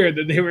very clear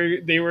that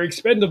they were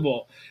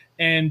expendable,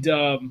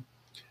 and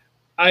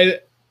I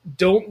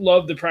don't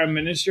love the prime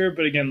minister,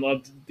 but again,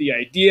 loved the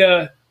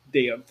idea.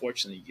 They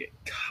unfortunately get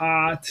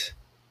caught.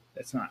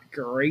 That's not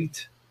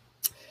great.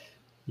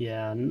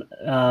 Yeah.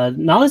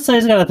 Nala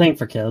Say's got a thing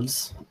for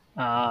kids.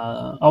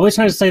 Always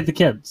trying to save the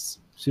kids.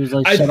 She was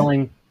like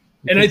shuttling.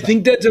 And I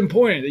think that's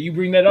important that you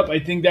bring that up. I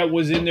think that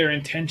was in their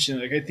intention.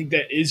 Like I think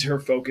that is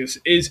her focus.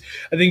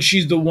 I think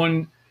she's the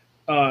one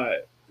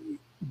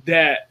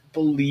that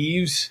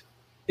believes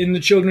in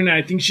the children. And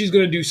I think she's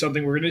going to do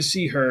something. We're going to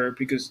see her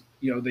because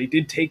they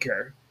did take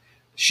her.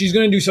 She's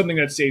going to do something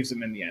that saves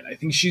them in the end. I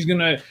think she's going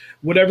to,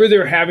 whatever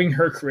they're having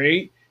her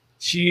create,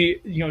 she,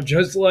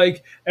 just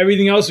like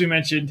everything else we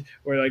mentioned,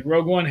 where like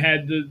Rogue One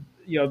had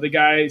the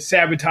guy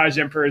sabotage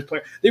Emperor's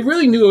player. They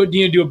really need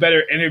to do a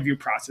better interview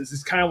process.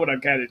 It's kind of what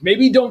I've gathered.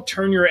 Maybe don't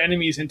turn your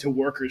enemies into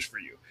workers for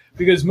you,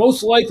 because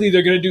most likely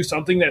they're going to do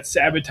something that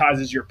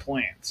sabotages your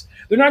plans.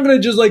 They're not going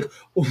to just like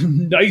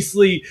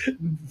nicely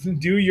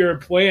do your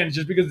plans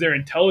just because they're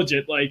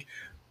intelligent. Like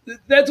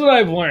that's what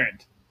I've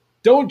learned.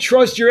 Don't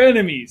trust your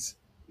enemies.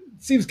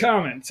 It seems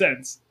common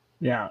sense.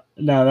 Yeah,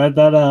 no,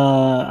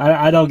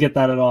 I don't get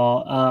that at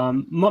all.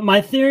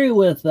 My theory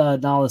with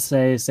Nala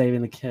Say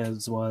saving the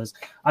kids was,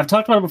 I've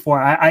talked about it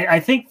before. I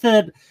think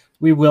that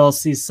we will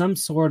see some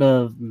sort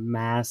of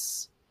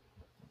mass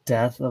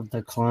death of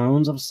the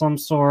clones of some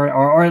sort,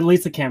 or at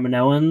least the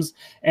Kaminoans.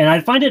 And I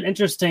find it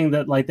interesting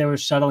that like they were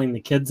shuttling the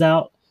kids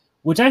out,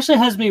 which actually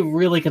has me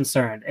really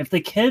concerned. If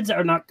the kids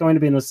are not going to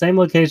be in the same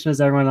location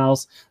as everyone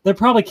else, they're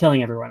probably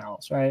killing everyone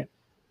else, right?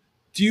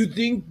 Do you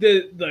think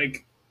that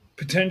like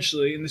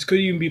potentially, and this could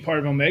even be part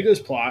of Omega's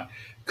plot,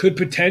 could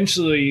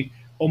potentially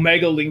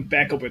Omega link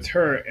back up with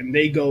her and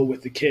they go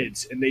with the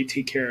kids and they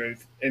take care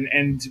of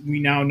and we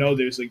now know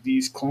there's like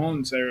these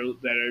clones that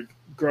are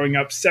growing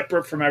up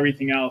separate from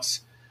everything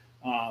else,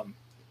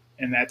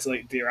 and that's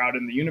like they're out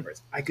in the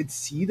universe. I could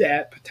see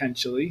that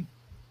potentially.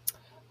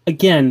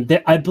 Again,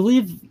 I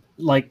believe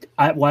like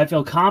I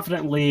feel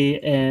confidently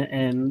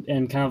in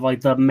kind of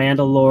like the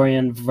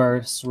Mandalorian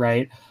verse,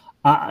 right?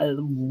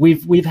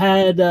 We've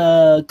had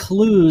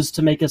clues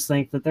to make us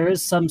think that there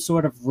is some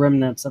sort of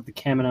remnants of the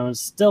Kaminoans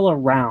still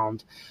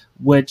around,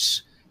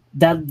 which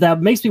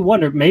that makes me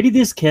wonder. Maybe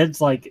these kids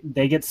like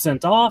they get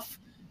sent off,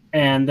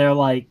 and they're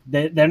like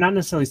they're not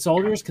necessarily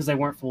soldiers because they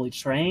weren't fully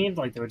trained,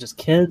 like they were just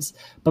kids.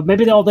 But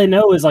maybe all they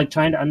know is like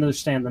trying to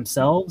understand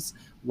themselves,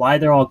 why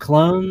they're all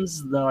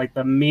clones,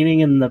 the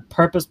meaning and the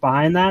purpose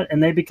behind that,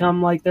 and they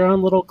become like their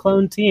own little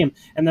clone team,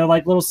 and they're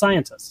like little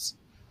scientists.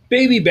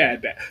 Baby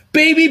Bad Batch.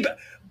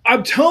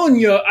 I'm telling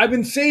you, I've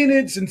been saying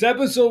it since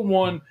episode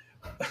 1.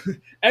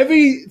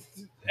 Every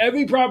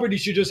property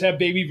should just have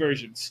baby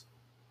versions.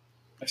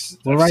 I've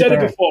said it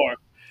before.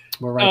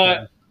 We're right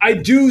there. I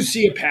do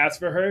see a path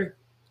for her.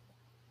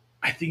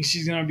 I think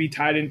she's going to be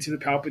tied into the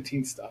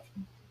Palpatine stuff.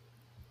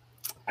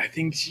 I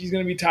think she's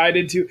going to be tied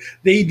into.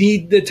 They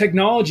need the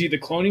technology, the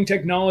cloning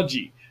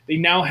technology. They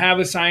now have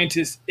a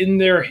scientist in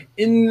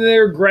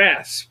their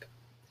grasp.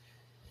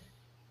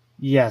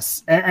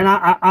 Yes, and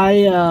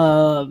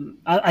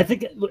I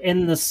think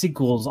in the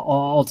sequels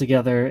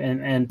altogether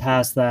and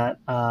past that,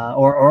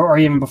 or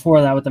even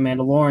before that with the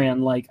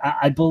Mandalorian, like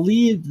I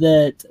believe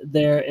that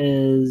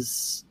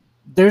there's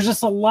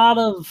just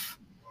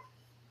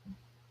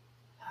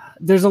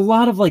there's a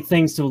lot of like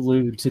things to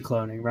allude to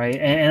cloning, right?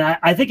 And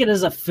I think it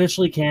is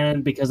officially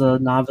canon because of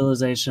the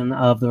novelization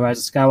of The Rise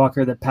of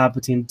Skywalker that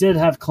Palpatine did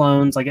have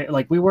clones.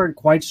 Like we weren't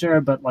quite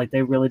sure, but like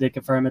they really did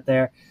confirm it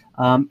there.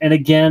 And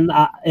again,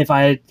 if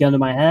I had gun to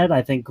my head,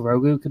 I think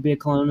Grogu could be a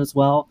clone as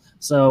well.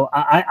 So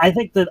I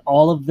think that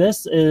all of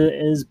this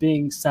is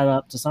being set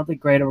up to something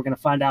greater. We're going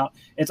to find out.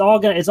 It's all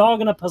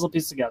gonna puzzle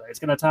piece together. It's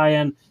going to tie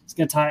in. It's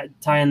going to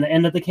tie in the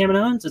end of the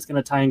Kaminoans. It's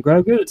going to tie in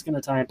Grogu. It's going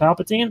to tie in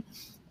Palpatine.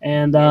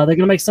 And they're going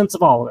to make sense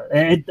of all of it.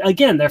 And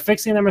again, they're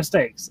fixing their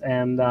mistakes,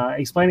 and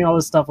explaining all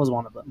this stuff was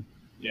one of them.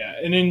 Yeah,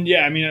 and then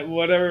I mean,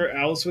 whatever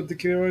else with the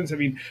Kaminoans, I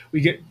mean,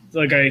 we get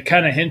like I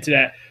kind of hinted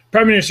at.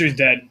 Prime Minister is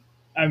dead.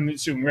 I'm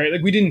assuming, right?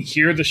 Like we didn't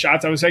hear the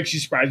shots. I was actually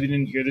surprised we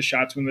didn't hear the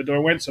shots when the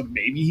door went. So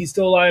maybe he's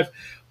still alive,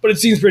 but it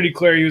seems pretty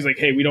clear he was like,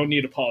 "Hey, we don't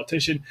need a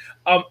politician."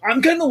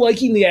 I'm kind of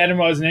liking the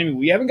admiral as an enemy.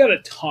 We haven't got a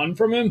ton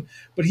from him,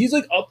 but he's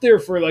like up there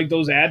for like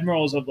those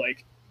admirals of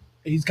like,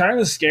 he's kind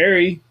of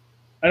scary.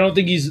 I don't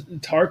think he's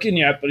Tarkin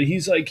yet, but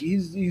he's like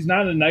he's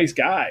not a nice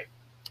guy.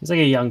 He's like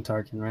a young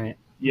Tarkin, right?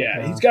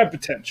 Yeah, he's got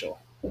potential.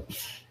 Yeah,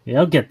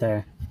 he'll get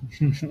there.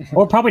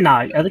 Or probably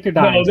not. I think you're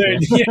dying.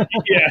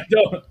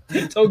 No,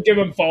 don't give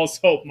him false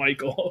hope,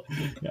 Michael.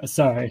 Yeah,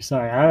 sorry.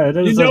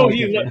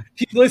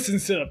 He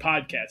listens to the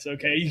podcast.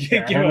 Okay, you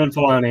can't give him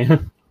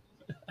Filoni.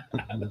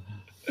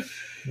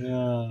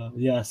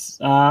 Yes.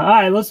 All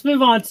right, let's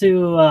move on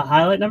to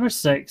highlight number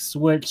 6,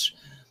 which.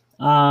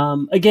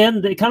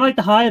 Again, kind of like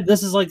the Hive.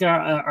 This is like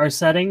our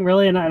setting,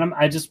 really, and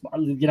I just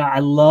I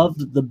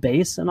loved the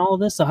base and all of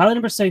this. So highlight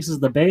number 6 is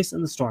the base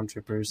and the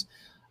stormtroopers.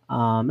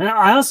 And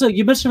I also,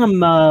 you mentioned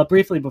them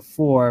briefly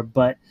before,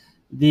 but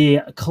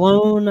the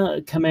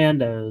clone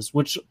commandos,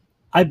 which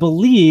I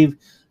believe,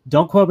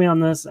 don't quote me on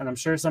this, and I'm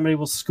sure somebody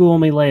will school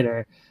me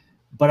later,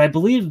 but I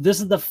believe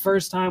this is the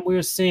first time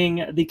we're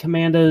seeing the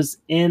commandos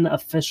in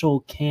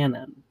official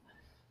canon.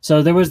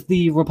 So there was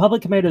the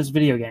Republic Commandos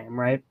video game,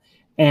 right?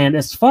 And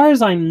as far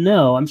as I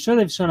know, I'm sure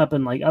they've shown up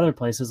in like other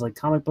places, like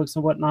comic books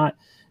and whatnot.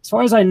 As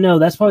far as I know,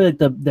 that's probably like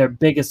their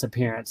biggest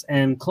appearance.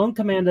 And Clone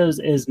Commandos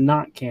is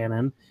not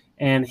canon.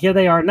 And here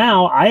they are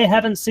now. I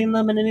haven't seen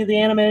them in any of the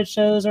animated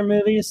shows or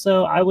movies,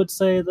 so I would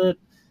say that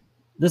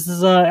this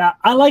is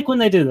I like when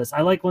they do this.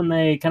 I like when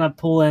they kind of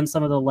pull in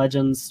some of the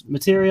Legends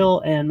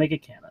material and make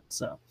it canon.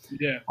 So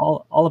yeah,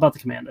 all about the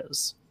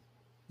Commandos.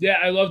 Yeah,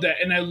 I love that,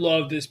 and I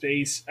love this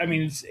base. I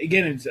mean,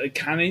 it's like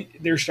kind of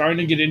they're starting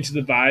to get into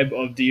the vibe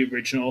of the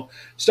original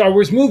Star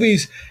Wars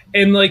movies,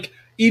 and like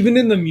even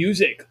in the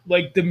music,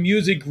 like the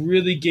music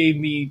really gave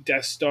me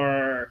Death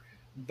Star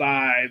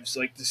vibes,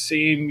 like the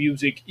same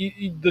music,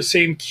 the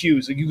same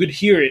cues. Like you could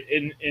hear it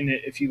in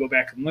it if you go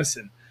back and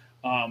listen.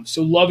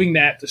 So loving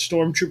that, the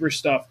Stormtrooper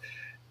stuff.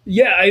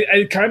 Yeah,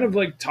 I kind of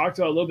like talked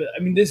about a little bit. I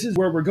mean, this is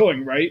where we're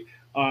going, right?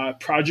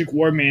 Project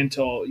War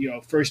Mantle,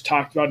 first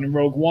talked about in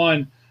Rogue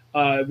One.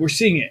 We're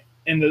seeing it,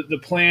 and the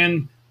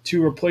plan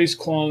to replace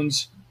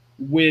clones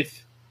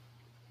with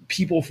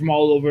people from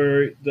all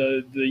over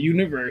the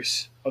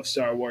universe of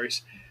Star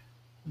Wars.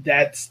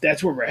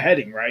 That's where we're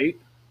heading, right?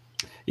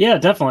 Yeah,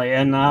 definitely.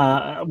 And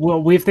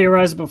well, we've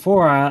theorized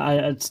before.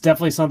 It's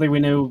definitely something we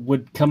knew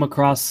would come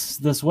across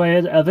this way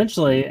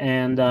eventually.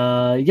 And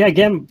yeah,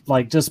 again,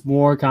 like just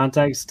more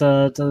context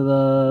to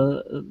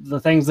the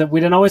things that we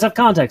didn't always have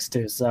context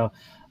to. So,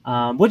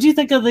 what do you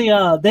think of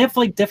the? They have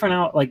like different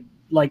out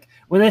like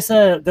when they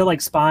said they're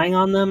like spying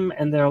on them,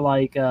 and they're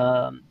like they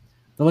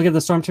look at the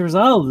stormtroopers.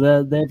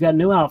 Oh, they've got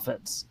new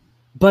outfits.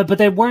 But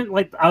they weren't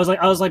like I was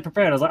like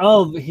prepared. I was like,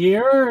 oh,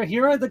 here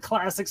are the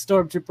classic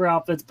stormtrooper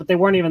outfits, but they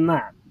weren't even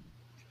that.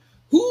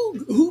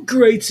 Who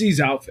creates these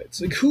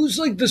outfits? Like who's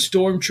like the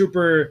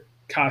stormtrooper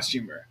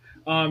costumer?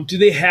 Do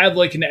they have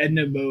like an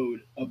Edna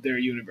Mode of their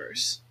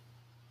universe?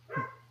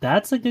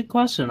 That's a good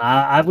question.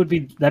 I would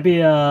be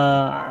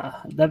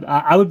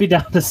I would be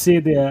down to see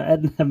the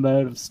Edna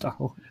Mode of Star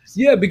Wars.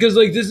 Yeah, because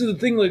like this is the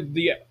thing, like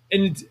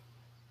it's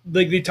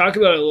like they talk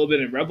about it a little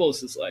bit in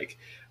Rebels. Is like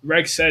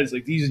Rex says,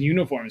 like these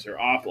uniforms are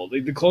awful.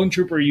 Like the clone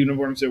trooper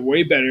uniforms are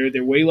way better.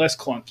 They're way less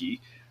clunky.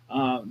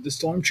 The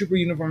stormtrooper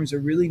uniforms are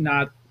really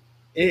not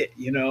it,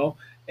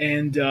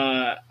 And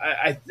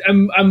I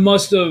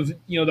must have,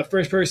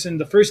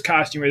 the first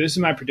costumer. This is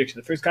my prediction.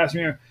 The first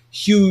costumer,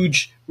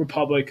 huge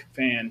Republic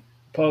fan.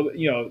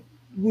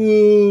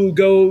 Woo,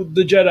 go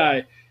the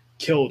Jedi,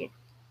 killed him,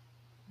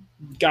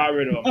 got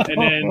rid of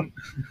him,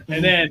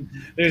 and then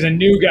there's a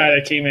new guy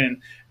that came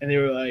in, and they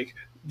were like,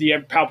 the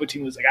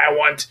Palpatine was like,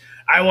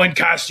 I want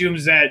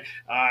costumes that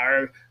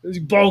are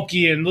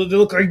bulky and they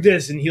look like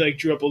this, and he like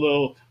drew up a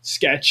little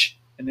sketch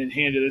and then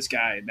handed this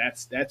guy, and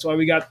that's why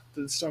we got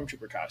the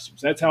Stormtrooper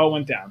costumes. That's how it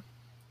went down.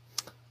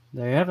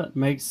 There you have it.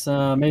 Makes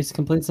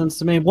complete sense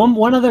to me.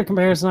 One other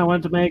comparison I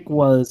wanted to make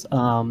was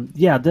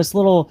this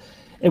little.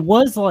 It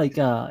was like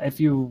if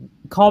you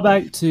call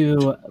back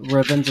to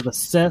Revenge of the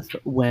Sith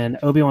when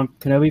Obi-Wan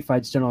Kenobi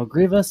fights General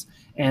Grievous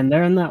and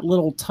they're in that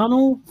little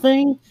tunnel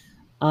thing.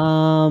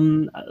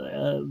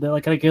 That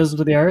like kind of goes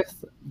into the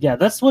earth. Yeah,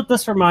 that's what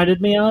this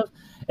reminded me of.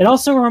 It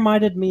also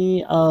reminded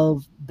me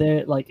of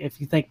the like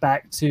if you think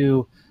back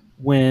to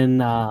when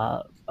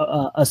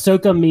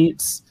Ahsoka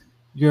meets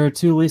your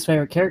two least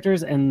favorite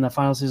characters in the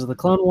final season of the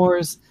Clone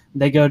Wars.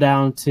 They go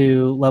down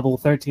to level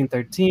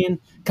 1313,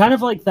 kind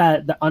of like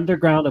that the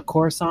underground of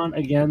Coruscant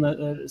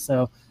again.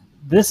 So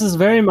this is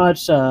very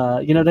much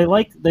they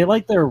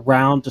like their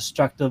round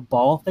destructive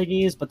ball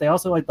thingies, but they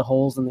also like the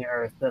holes in the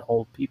earth that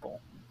hold people.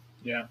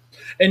 Yeah,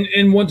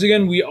 and once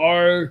again, we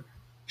are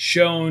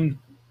shown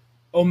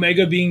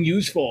Omega being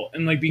useful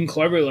and like being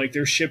clever. Like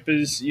their ship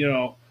is,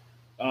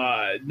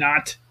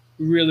 not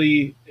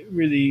really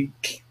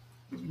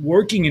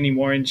working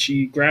anymore, and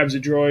she grabs a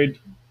droid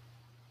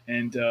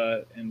and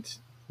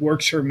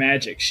works her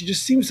magic. She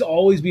just seems to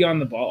always be on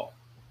the ball.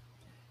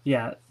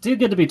 Yeah, too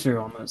good to be true,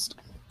 almost.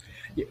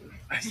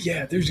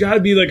 Yeah, there's got to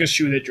be like a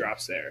shoe that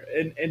drops there,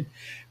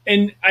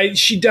 and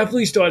she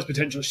definitely still has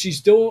potential. She's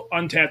still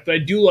untapped, but I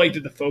do like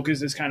that the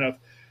focus is kind of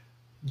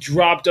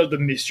dropped of the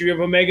mystery of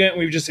Omega, and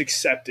we've just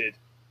accepted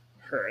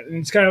her. And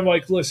it's kind of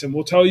like, listen,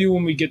 we'll tell you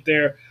when we get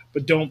there,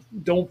 but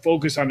don't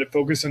focus on it.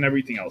 Focus on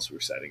everything else we're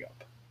setting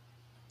up.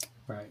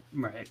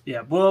 Right.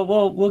 Yeah,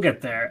 we'll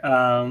get there.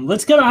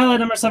 Let's go to highlight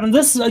number 7.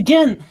 This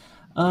again,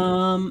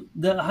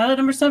 the highlight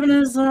number 7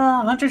 is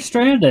Hunter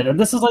Stranded, and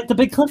this is like the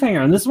big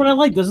cliffhanger. And this is what I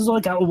like. This is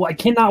like I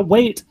cannot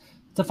wait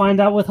to find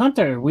out with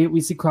Hunter.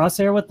 We see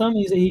Crosshair with them.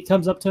 He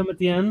comes up to him at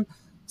the end.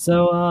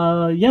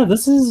 So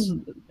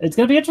it's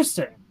gonna be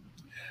interesting.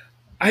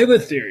 I have a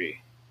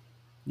theory.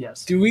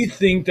 Yes. Do we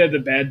think that the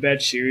Bad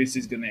Batch series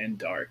is going to end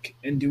dark?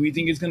 And do we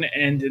think it's going to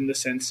end in the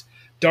sense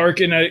dark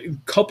in a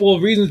couple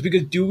of reasons?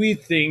 Because do we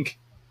think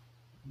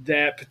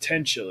that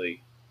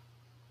potentially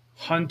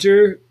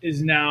Hunter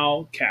is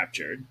now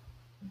captured?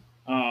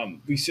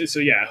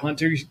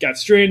 Hunter got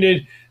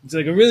stranded. It's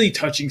like a really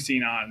touching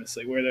scene,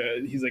 honestly,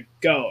 where he's like,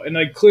 go. And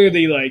like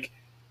clearly, like,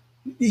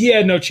 he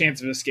had no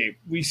chance of escape.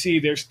 We see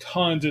there's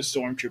tons of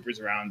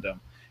stormtroopers around him.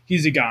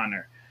 He's a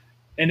goner.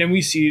 And then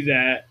we see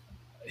that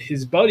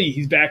he's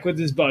back with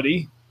his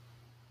buddy.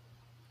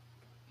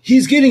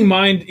 He's getting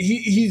mined.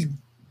 He's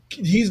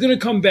going to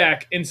come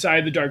back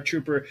inside the Dark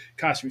Trooper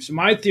costume. So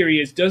my theory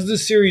is, does the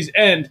series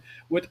end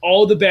with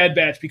all the Bad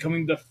Batch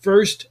becoming the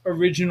first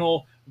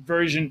original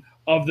version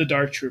of the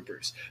Dark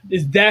Troopers?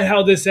 Is that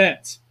how this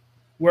ends?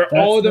 Where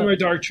all of them are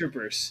Dark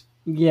Troopers?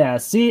 Yeah,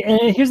 see,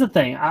 and here's the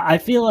thing. I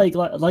feel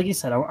like you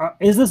said,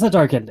 is this a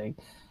dark ending?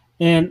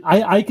 And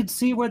I could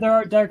see where there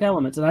are dark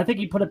elements, and I think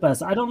you put it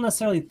best. I don't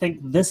necessarily think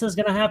this is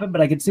going to happen, but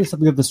I could see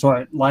something of the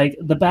sort. Like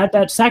the Bad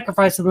Batch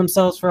sacrificing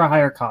themselves for a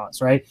higher cause,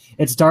 right?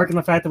 It's dark in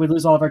the fact that we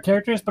lose all of our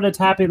characters, but it's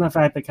happy in the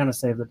fact they kind of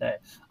save the day.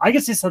 I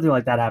could see something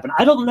like that happen.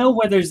 I don't know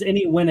where there's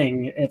any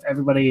winning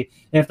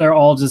if they're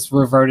all just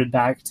reverted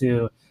back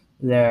to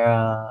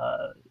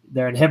their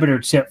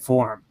inhibitor chip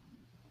form.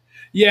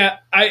 Yeah,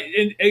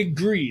 I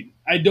agreed.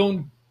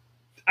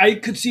 I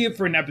could see it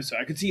for an episode.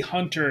 I could see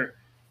Hunter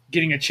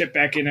getting a chip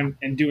back in him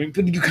and doing,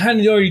 but you kind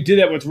of already did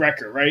that with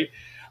Wrecker, right?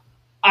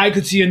 I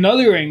could see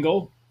another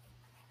angle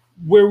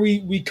where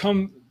we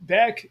come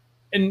back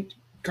and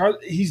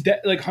he's dead.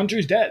 Like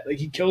Hunter's dead. Like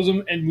he kills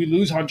him and we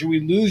lose Hunter. We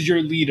lose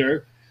your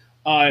leader.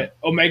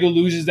 Omega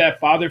loses that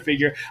father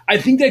figure. I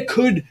think that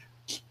could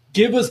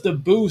give us the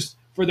boost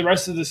for the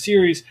rest of the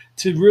series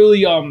to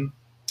really,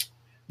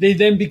 they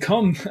then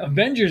become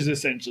Avengers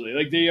essentially.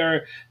 Like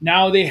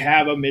they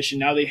have a mission.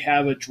 Now they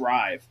have a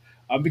drive.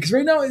 Because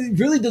right now it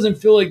really doesn't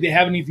feel like they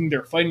have anything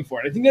they're fighting for.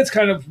 And I think that's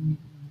kind of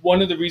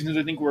one of the reasons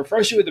I think we're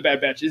frustrated with the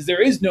Bad Batch is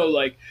there is no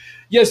like,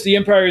 yes, the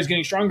Empire is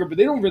getting stronger, but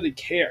they don't really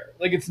care.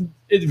 Like it's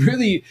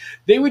really,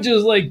 they would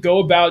just like go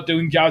about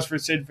doing jobs for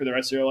Sid for the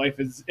rest of their life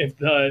as if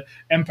the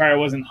Empire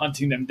wasn't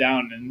hunting them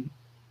down. And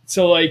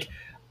so like,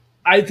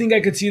 I think I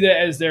could see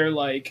that as their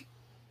like,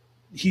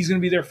 he's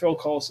going to be their Phil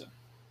Coulson.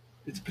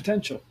 It's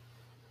potential.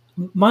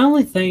 My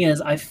only thing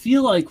is, I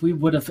feel like we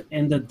would have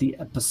ended the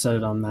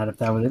episode on that if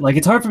that was it. Like,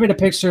 it's hard for me to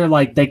picture,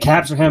 like, they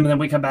capture him and then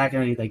we come back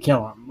and they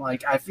kill him.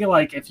 Like, I feel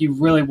like if you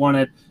really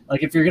wanted,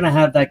 like, if you're going to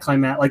have that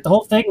climax, like, the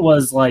whole thing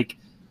was, like,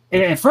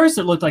 at first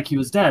it looked like he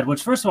was dead,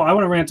 which, first of all, I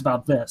want to rant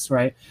about this,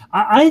 right?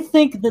 I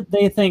think that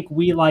they think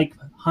we like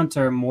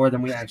Hunter more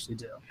than we actually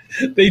do.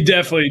 They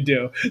definitely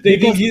do. They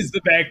think he's the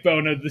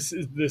backbone of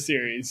the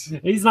series.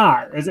 He's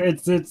not.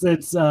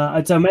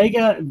 It's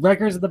Omega,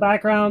 Wrecker's in the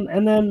background,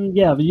 and then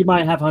you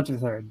might have Hunter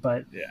third,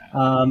 but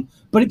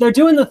but they're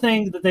doing the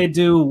thing that they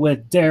do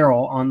with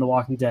Daryl on The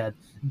Walking Dead.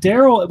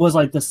 Daryl was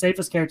like the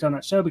safest character on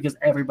that show because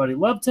everybody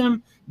loved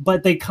him,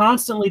 but they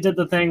constantly did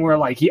the thing where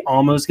like he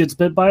almost gets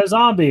bit by a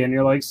zombie, and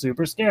you're like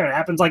super scared. It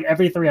happens like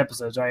every 3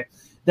 episodes, right?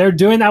 They're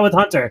doing that with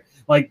Hunter,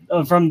 like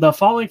from the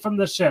falling from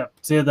the ship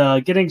to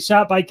the getting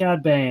shot by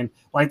Cad Bane.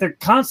 Like they're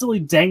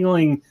constantly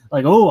dangling,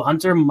 like, oh,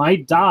 Hunter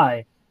might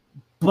die.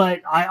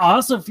 but I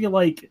also feel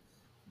like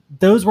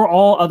those were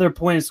all other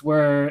points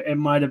where it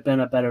might have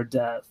been a better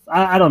death.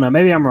 I don't know.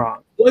 Maybe I'm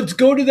wrong. Let's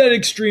go to that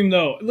extreme,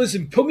 though.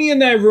 Listen, put me in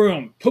that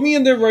room. Put me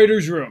in the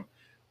writer's room.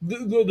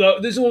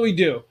 This is what we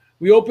do.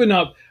 We open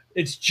up.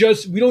 It's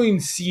just, we don't even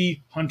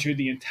see Hunter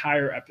the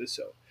entire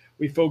episode.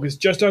 We focus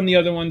just on the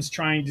other ones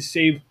trying to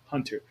save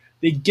Hunter.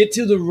 They get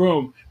to the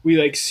room. We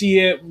like see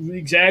it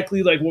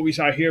exactly like what we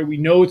saw here. We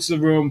know it's the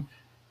room,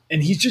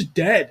 and he's just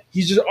dead.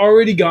 He's just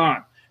already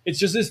gone. It's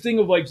just this thing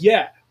of like,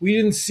 yeah, we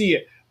didn't see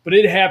it, but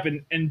it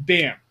happened, and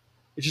bam.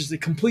 It's just a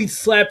complete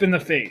slap in the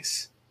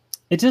face.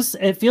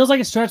 It feels like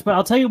a stretch, but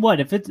I'll tell you what,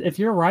 if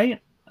you're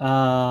right,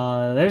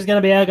 there's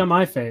gonna be egg on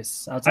my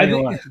face. I'll tell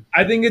you what.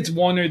 I think it's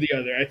one or the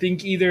other. I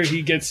think either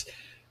he gets,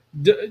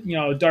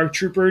 dark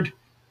troopered,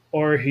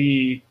 or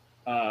he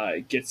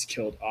gets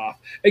killed off.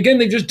 Again,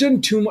 they've just done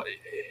too much.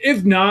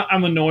 If not,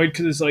 I'm annoyed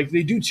because it's like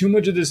they do too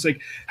much of this.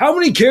 Like, how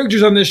many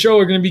characters on this show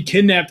are going to be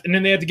kidnapped and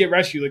then they have to get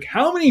rescued? Like,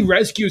 how many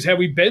rescues have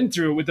we been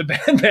through with the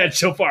Bad Batch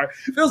so far?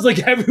 It feels like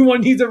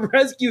everyone needs a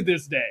rescue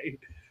this day.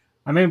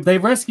 I mean, they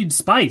rescued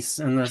Spice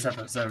in this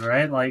episode,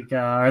 right? Like,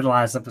 or the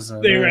last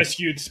episode. They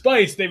rescued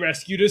Spice. They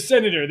rescued a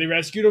senator. They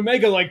rescued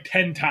Omega like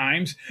 10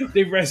 times.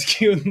 They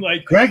rescued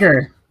like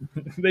Gregor.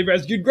 They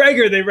rescued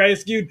Gregor. They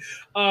rescued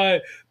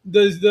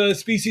the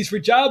species for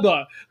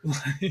Jabba.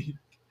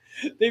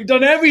 They've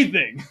done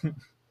everything.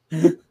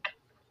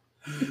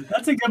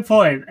 That's a good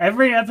point.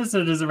 Every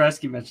episode is a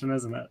rescue mission,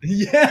 isn't it?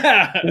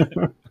 Yeah.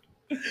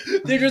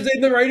 They're just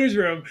in the writer's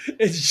room.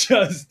 It's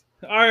just,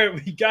 all right,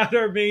 we got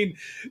our main,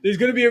 there's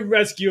going to be a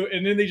rescue,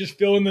 and then they just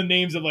fill in the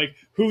names of like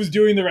who's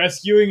doing the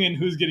rescuing and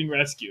who's getting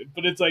rescued.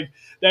 But it's like,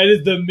 that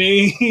is the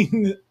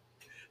main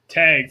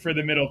tag for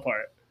the middle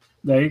part.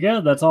 There you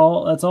go. That's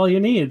all you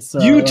need.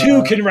 So you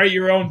too can write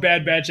your own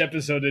Bad Batch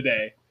episode a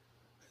day.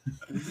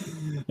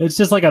 It's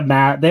just like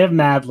they have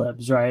Mad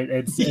Libs, right?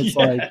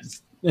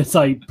 It's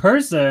like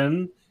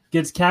person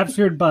gets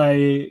captured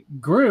by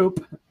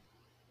group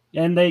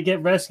and they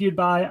get rescued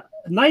by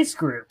nice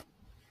group.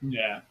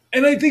 Yeah.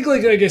 And I think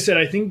like I said,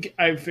 I think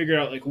I figured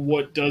out like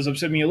what does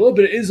upset me a little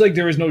bit is like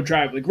there was no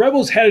drive. Like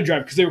Rebels had a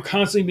drive because they were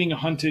constantly being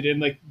hunted and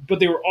like, but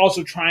they were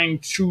also trying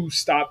to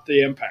stop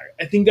the Empire.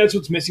 I think that's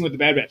what's missing with the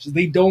Bad Batch.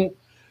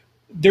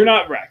 They're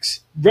not Rex.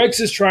 Rex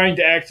is trying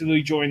to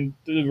actively join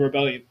the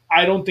rebellion.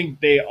 I don't think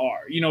they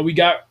are. We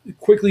got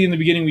quickly in the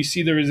beginning, we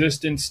see the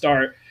resistance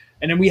start,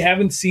 and then we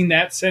haven't seen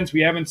that since.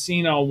 We haven't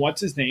seen what's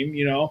his name,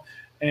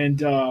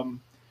 and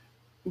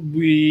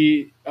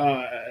we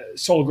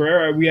Sol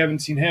Guerrero. We haven't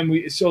seen him.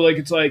 It's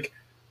like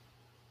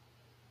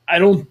I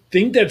don't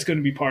think that's going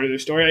to be part of their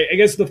story. I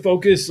guess the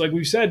focus, like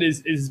we've said,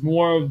 is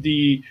more of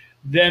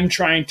them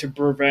trying to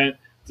prevent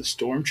the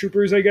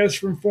stormtroopers, I guess,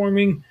 from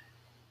forming.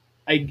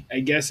 I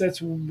guess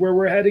that's where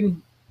we're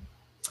heading.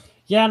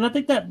 Yeah, and I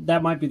think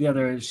that might be the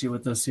other issue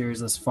with this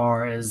series as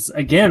far as,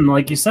 again,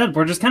 like you said,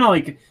 we're just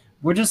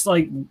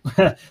like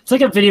it's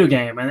like a video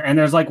game, and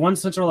there's like one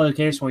central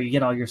location where you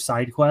get all your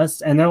side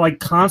quests, and they're like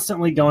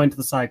constantly going to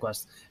the side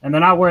quests, and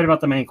they're not worried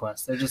about the main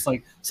quest. They're just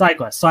like side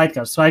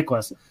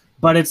quests.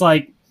 But it's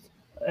like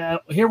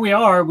here we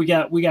are, we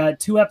got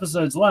 2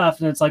 episodes left,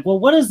 and it's like, well,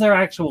 what is their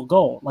actual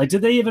goal? Like,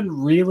 did they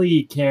even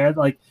really care?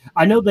 Like,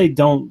 I know they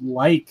don't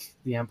like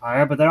the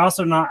Empire, but they're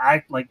also not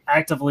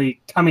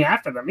actively coming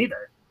after them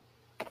either.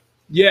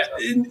 Yeah,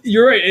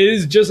 you're right. It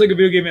is just like a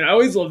video game, and I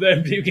always love that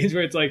in video games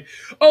where it's like,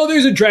 oh,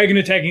 there's a dragon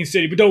attacking a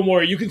city, but don't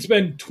worry, you can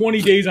spend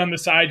 20 days on the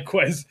side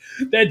quest.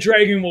 That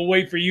dragon will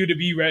wait for you to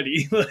be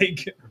ready.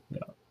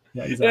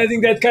 Yeah, exactly. And I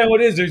think that's kind of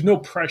what it is. There's no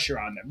pressure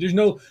on them. There's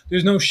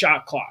no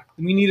shot clock.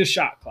 We need a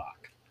shot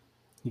clock.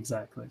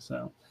 Exactly.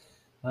 So,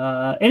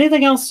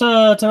 anything else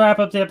to wrap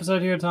up the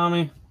episode here,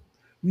 Tommy?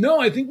 No,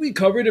 I think we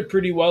covered it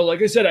pretty well.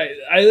 Like I said,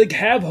 I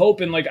have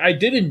hope, and I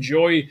did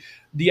enjoy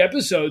the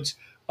episodes.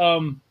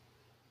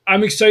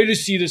 I'm excited to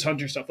see this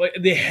Hunter stuff. Like,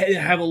 they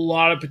have a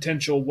lot of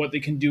potential, what they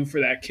can do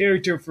for that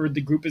character, for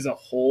the group as a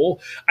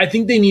whole. I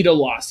think they need a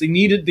loss. They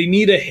need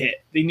a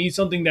hit. They need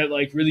something that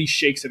really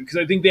shakes them, because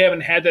I think they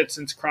haven't had that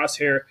since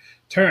Crosshair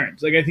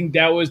turns. I think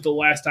that was the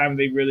last time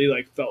they really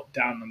felt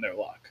down on their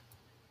luck.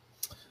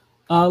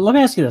 Let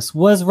me ask you this: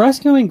 was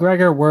rescuing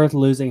Gregor worth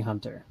losing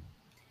Hunter?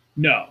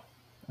 No.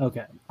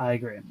 Okay, I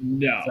agree.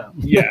 No. So.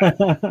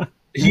 Yeah.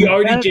 He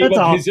already gave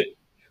up his.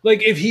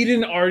 If he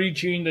didn't already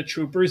train the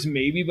troopers,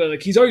 maybe,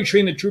 but he's already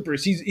trained the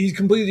troopers. He's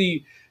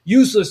completely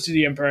useless to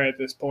the Empire at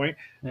this point.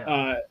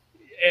 Yeah.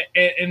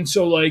 And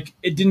so it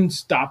didn't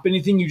stop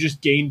anything. You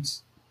just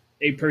gained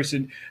a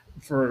person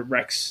for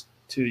Rex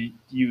to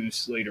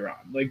use later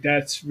on.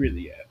 That's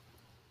really it.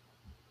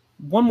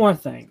 One more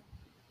thing.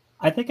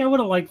 I think I would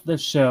have liked this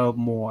show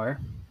more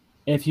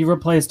if you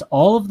replaced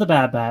all of the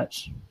Bad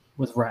Batch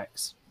with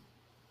Rex.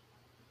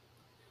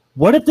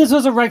 What if this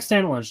was a Rex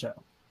standalone show?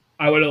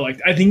 I would have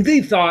liked. I think they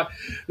thought,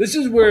 this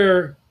is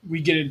where we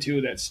get into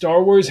that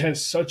Star Wars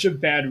has such a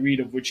bad read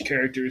of which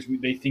characters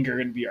they think are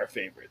going to be our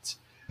favorites.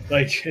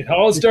 It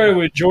all started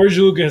with George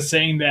Lucas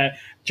saying that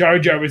Jar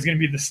Jar was going to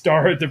be the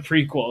star of the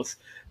prequels,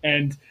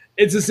 and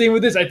it's the same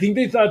with this. I think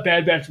they thought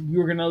Bad Batch we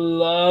were gonna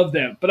love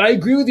them, but I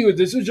agree with you.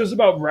 This was just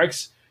about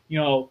Rex,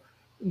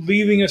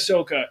 leaving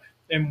Ahsoka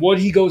and what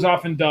he goes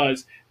off and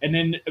does, and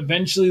then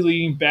eventually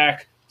leading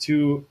back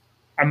to,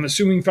 I'm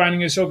assuming,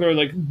 finding Ahsoka, or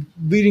like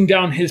leading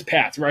down his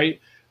path, right?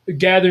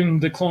 Gathering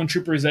the clone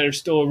troopers that are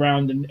still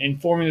around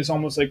and forming this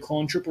almost like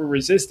clone trooper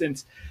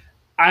resistance.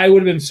 I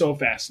would have been so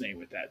fascinated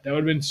with that. That would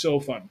have been so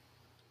fun.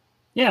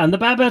 Yeah, and the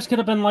Bad Batch could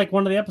have been like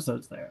one of the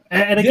episodes there.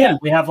 And again,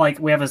 we have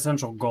a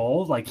central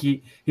goal. Like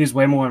he's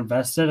way more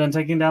invested in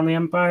taking down the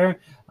Empire.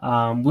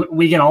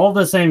 We get all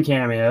the same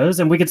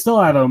cameos, and we could still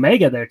have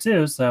Omega there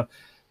too. So,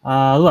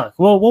 look,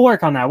 we'll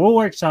work on that. We'll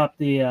workshop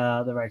the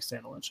Rex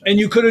standalone show. And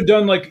you could have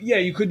done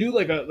you could do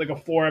like a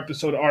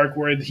 4-episode arc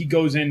where he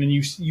goes in and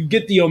you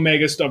get the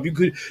Omega stuff. You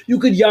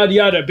could yada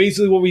yada.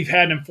 Basically, what we've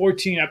had in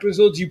 14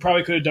 episodes, you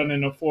probably could have done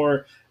in a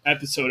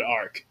 4-episode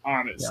arc.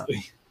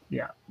 Honestly.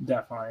 Yeah,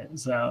 definitely.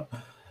 So,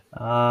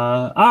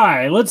 all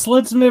right, let's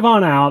move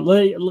on out.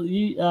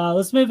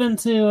 Let's move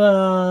into.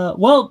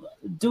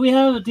 Do you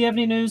have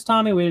any news,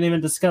 Tommy? We didn't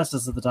even discuss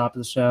this at the top of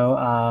the show.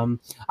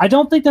 I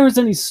don't think there was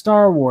any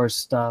Star Wars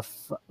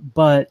stuff,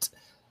 but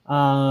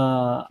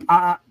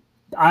I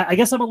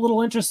guess I'm a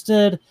little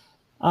interested.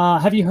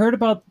 Have you heard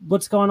about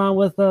what's going on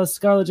with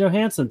Scarlett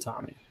Johansson,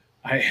 Tommy?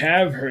 I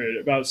have heard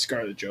about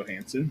Scarlett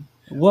Johansson.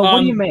 Well, what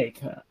do you make?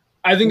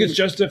 I think it's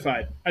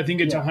justified. I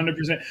think it's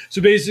 100%.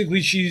 So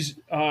basically, she's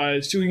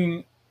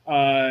suing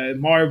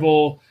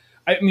Marvel.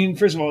 I mean,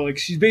 first of all, like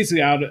she's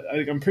basically out.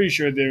 I'm pretty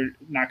sure they're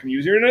not going to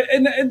use her,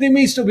 and they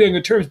may still be on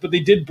good terms, but they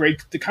did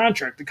break the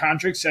contract. The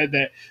contract said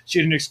that she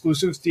had an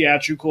exclusive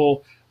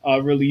theatrical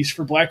release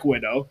for Black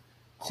Widow.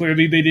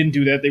 Clearly, they didn't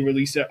do that. They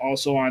released it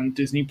also on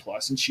Disney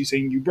Plus, and she's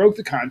saying you broke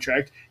the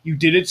contract. You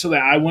did it so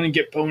that I wouldn't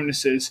get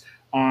bonuses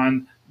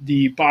on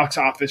the box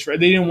office, right?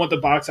 They didn't want the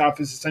box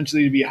office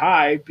essentially to be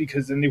high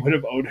because then they would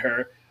have owed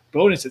her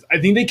bonuses. I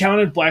think they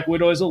counted Black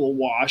Widow as a little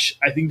wash.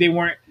 I think they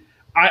weren't.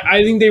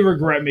 I think they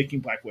regret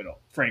making Black Widow,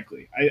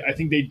 frankly. I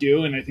think they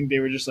do, and I think they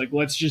were just like,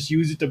 let's just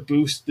use it to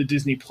boost the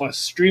Disney Plus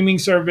streaming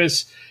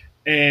service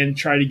and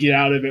try to get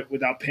out of it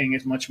without paying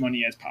as much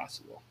money as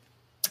possible.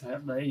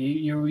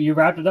 You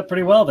wrapped it up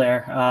pretty well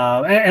there.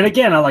 And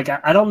again,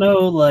 I don't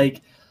know,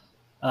 like,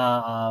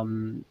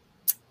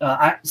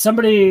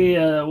 somebody,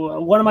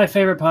 one of my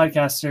favorite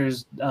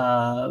podcasters,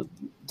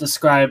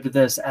 described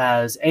this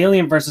as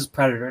Alien versus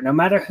Predator. No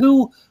matter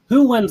who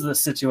wins this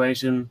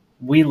situation,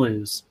 we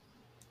lose.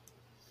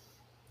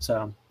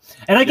 So,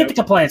 and I get the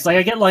complaints. Like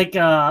I get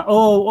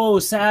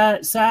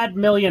sad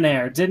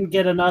millionaire didn't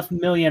get enough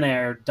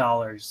millionaire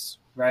dollars,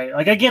 right?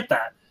 Like I get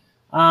that.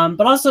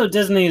 But also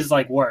Disney is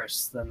like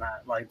worse than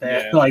that. Like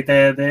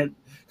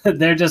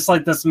they're just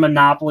like this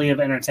monopoly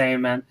of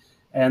entertainment,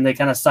 and they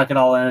kind of suck it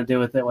all in and do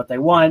with it what they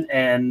want.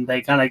 And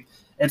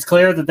it's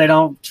clear that they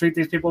don't treat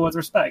these people with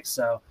respect.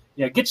 So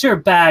yeah, get your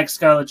bag,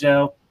 Scarlett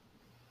Jo.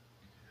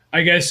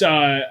 I guess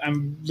I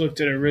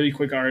looked at a really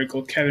quick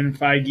article. Kevin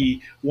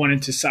Feige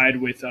wanted to side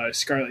with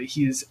Scarlett.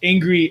 He is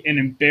angry and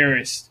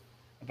embarrassed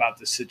about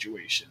the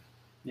situation.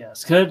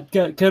 Yes.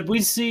 Could we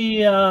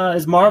see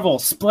is Marvel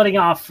splitting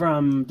off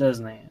from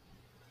Disney?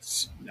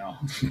 No,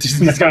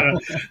 Disney's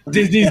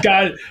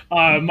got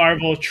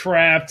Marvel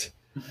trapped.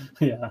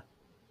 Yeah,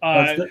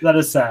 that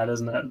is sad,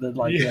 isn't it?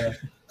 That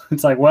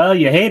it's like, well,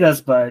 you hate us,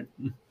 but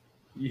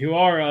you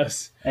are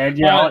us, and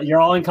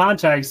you're all in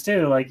contracts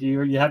too. Like you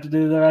have to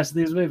do the rest of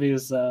these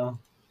movies. So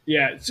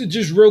yeah. So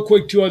just real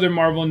quick, 2 other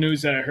Marvel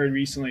news that I heard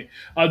recently.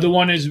 The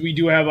one is we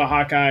do have a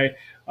Hawkeye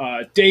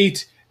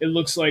date. It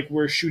looks like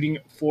we're shooting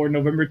for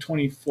November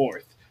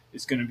 24th.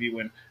 Is going to be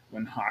when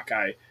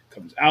Hawkeye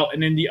comes out.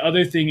 And then the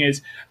other thing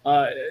is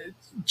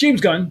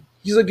James Gunn.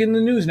 He's like in the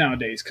news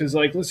nowadays because,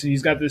 like, listen,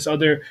 he's got this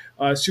other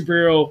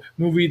superhero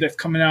movie that's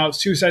coming out,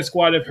 Suicide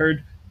Squad. I've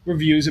heard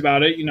reviews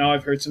about it.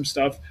 I've heard some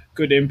stuff,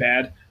 good and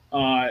bad.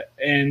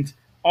 And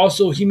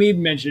also, he made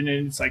mention,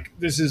 and it's like,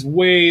 this is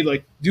way,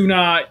 like, do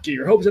not get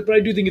your hopes up, but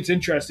I do think it's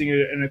interesting.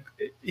 And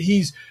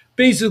he's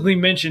basically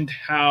mentioned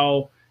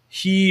how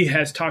he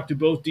has talked to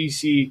both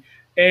DC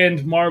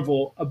and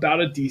Marvel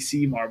about a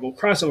DC Marvel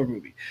crossover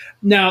movie.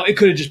 Now, it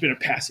could have just been a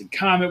passing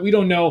comment. We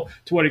don't know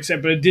to what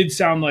extent, but it did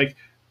sound like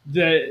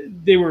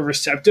they were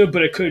receptive,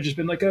 but it could have just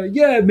been like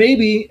yeah,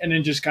 maybe, and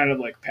then just kind of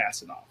like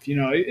pass it off.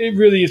 It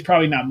really is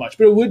probably not much,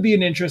 but it would be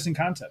an interesting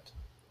concept.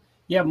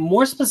 Yeah,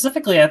 more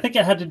specifically, I think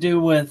it had to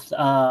do with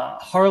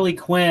Harley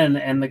Quinn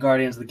and the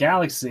Guardians of the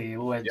Galaxy,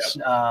 which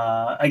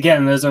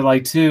again, those are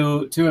like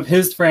two of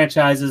his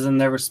franchises in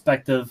their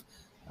respective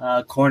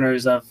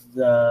corners of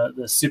the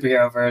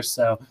superhero verse.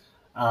 So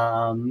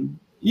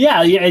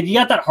yeah, you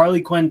got that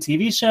Harley Quinn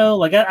TV show.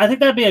 Like I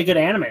think that'd be a good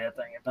animated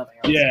thing, if nothing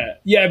else.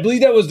 Yeah, I believe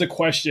that was the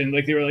question.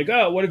 Like they were like,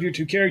 oh, what if your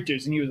 2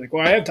 characters? And he was like,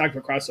 well, I have talked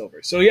about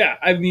crossover. So yeah,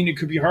 I mean, it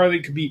could be Harley,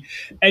 it could be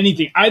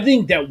anything. I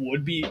think that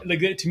would be like,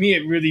 to me,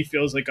 it really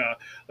feels like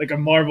a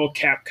Marvel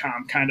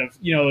Capcom kind of,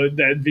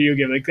 that video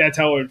game. Like that's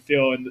how it would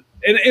feel, and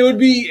it would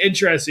be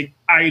interesting.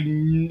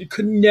 I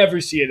could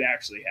never see it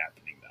actually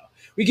happening though.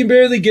 We can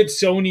barely get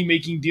Sony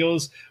making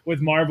deals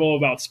with Marvel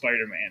about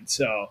Spider-Man.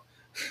 So.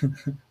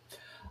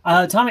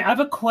 Tommy, I have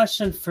a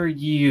question for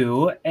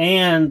you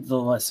and the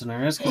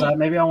listeners because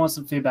maybe I want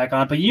some feedback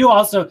on it. But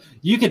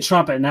you could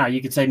trump it now.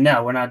 You could say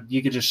no, we're not.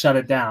 You could just shut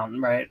it down,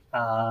 right?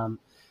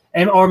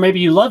 And or maybe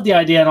you love the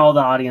idea and all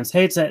the audience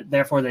hates it,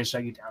 therefore they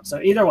shut you down.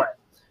 So either way,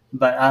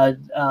 but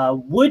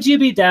would you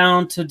be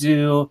down to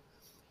do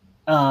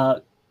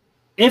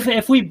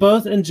if we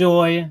both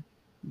enjoy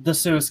the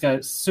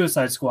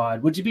Suicide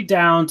Squad? Would you be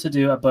down to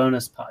do a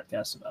bonus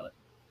podcast about it?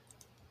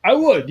 I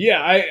would,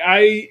 yeah.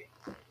 I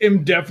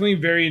am definitely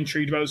very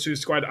intrigued about the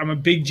Suicide Squad. I'm a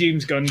big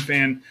James Gunn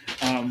fan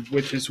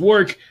with his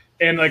work,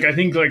 and like I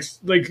think like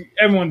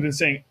everyone's been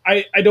saying,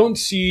 I don't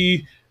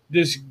see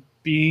this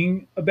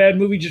being a bad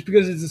movie just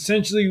because it's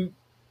essentially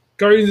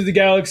Guardians of the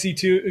Galaxy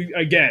 2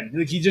 again.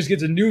 Like he just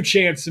gets a new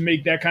chance to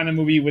make that kind of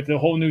movie with a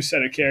whole new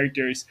set of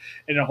characters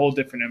in a whole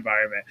different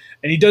environment,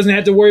 and he doesn't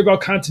have to worry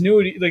about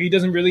continuity. Like he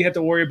doesn't really have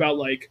to worry about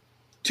like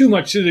too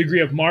much to the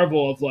degree of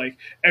Marvel of like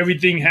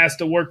everything has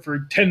to work for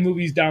 10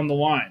 movies down the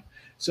line.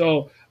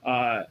 So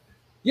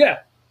yeah,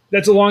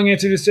 that's a long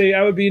answer to say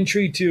I would be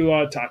intrigued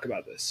to talk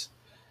about this.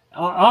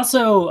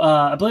 Also,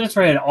 I believe it's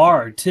rated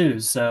R too,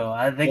 so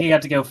I think he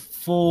got to go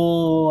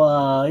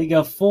full. He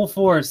go full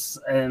force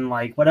and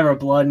like whatever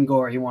blood and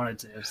gore he wanted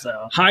to.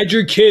 So hide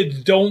your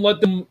kids. Don't let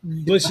them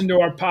listen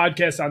to our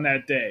podcast on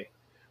that day.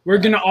 We're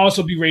gonna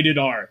also be rated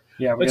R.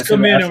 Yeah, let's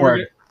come in and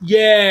we're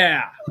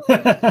yeah.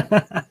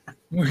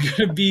 we're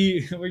gonna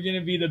be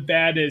the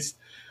baddest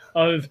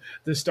of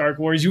the Stark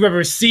Warriors you've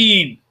ever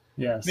seen.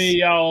 Yes. May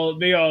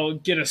y'all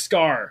get a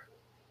scar.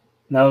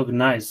 No,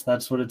 nice.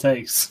 That's what it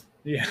takes.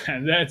 Yeah,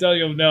 that's all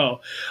you'll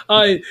know.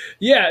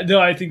 Yeah, no,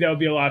 I think that would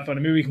be a lot of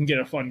fun. Maybe we can get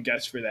a fun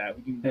guest for that.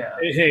 Yeah.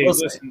 Hey, we'll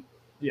listen.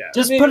 Yeah.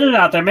 Just put it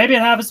out there. Maybe it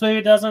happens, maybe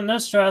it doesn't. No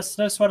stress.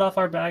 No sweat off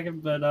our back,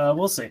 but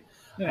we'll see.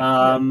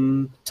 Yeah.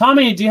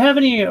 Tommy, do you have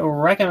any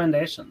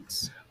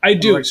recommendations? I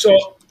do.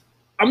 So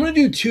I'm going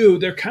to do two.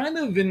 They're kind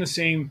of in the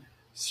same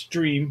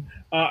stream.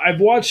 I've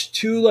watched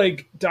two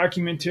like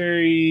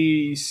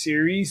documentary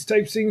series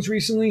type things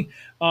recently.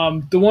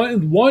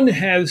 The one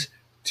has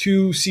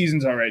 2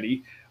 seasons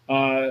already.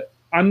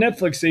 On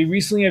Netflix, they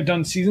recently have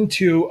done season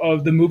 2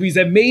 of The Movies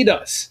That Made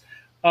Us.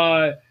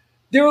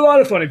 They're a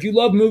lot of fun. If you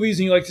love movies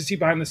and you like to see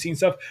behind the scenes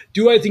stuff,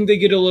 do I think they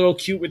get a little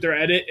cute with their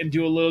edit and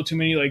do a little too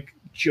many like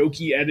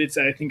jokey edits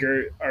that I think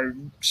are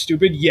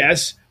stupid?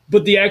 Yes,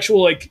 but the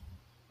actual like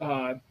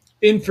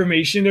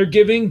information they're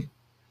giving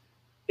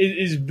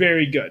is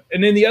very good.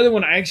 And then the other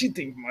one I actually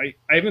think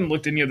I haven't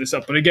looked any of this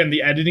up, but again,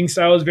 the editing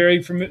style is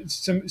very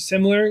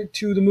similar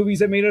to The Movies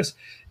That Made Us.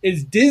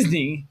 Is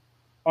Disney,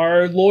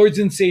 our Lords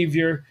and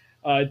Savior,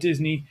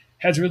 Disney,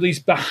 has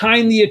released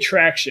Behind the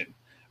Attraction,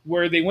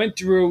 where they went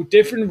through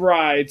different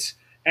rides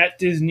at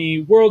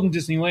Disney World and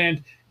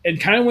Disneyland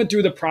and kind of went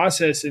through the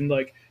process and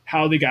like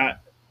how they got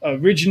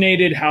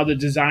originated, how the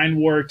design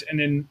worked, and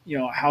then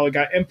how it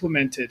got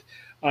implemented.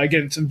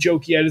 Again, some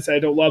jokey edits that I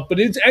don't love, but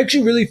it's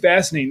actually really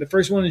fascinating. The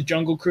first one is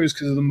Jungle Cruise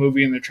because of the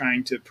movie and they're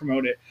trying to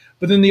promote it.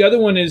 But then the other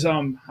one is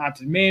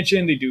Haunted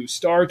Mansion. They do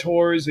Star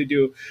Tours. And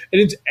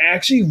it's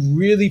actually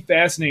really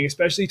fascinating,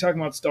 especially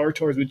talking about Star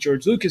Tours with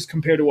George Lucas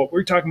compared to what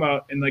we're talking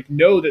about and like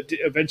know that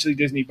eventually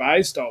Disney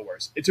buys Star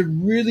Wars. It's a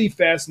really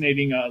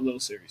fascinating little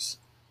series.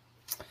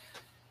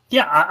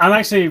 Yeah, I'm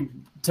actually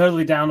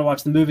totally down to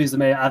watch the movies.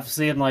 I've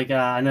seen like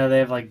I know they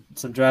have like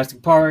some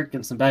Jurassic Park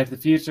and some Back to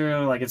the Future.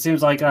 Like it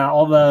seems like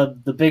all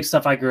the big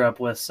stuff I grew up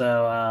with.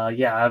 So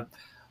yeah,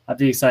 I'd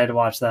be excited to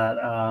watch that.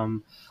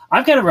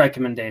 I've got a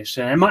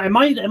recommendation. It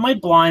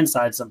might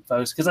blindside some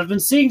folks because I've been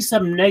seeing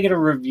some negative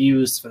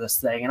reviews for this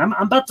thing, and I'm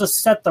about to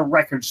set the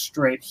record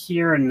straight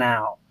here and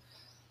now.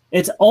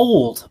 It's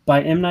Old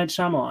by M. Night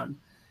Shyamalan.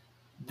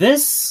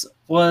 This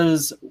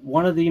was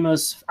one of the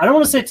most, I don't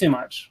want to say too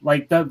much.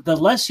 Like the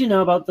less you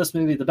know about this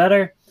movie, the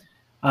better.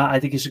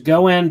 I think you should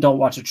go in. Don't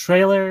watch a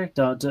trailer.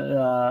 Don't.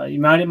 You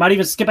might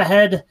even skip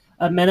ahead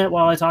a minute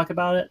while I talk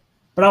about it.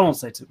 But I won't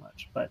say too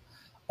much. But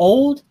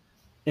Old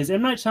is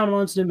M. Night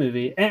Shyamalan's new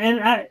movie,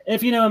 and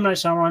if you know M. Night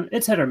Shyamalan,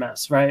 it's hit or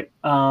miss, right?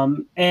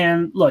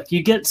 And look,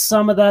 you get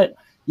some of that.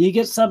 You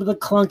get some of the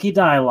clunky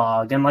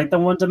dialogue and like the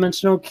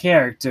one-dimensional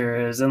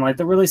characters and like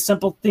the really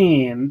simple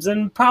themes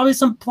and probably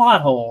some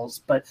plot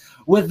holes. But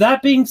with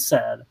that being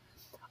said,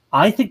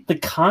 I think the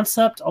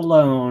concept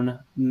alone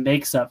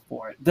makes up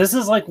for it. This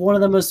is like one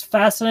of the most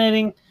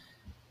fascinating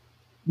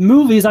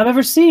movies I've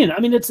ever seen. I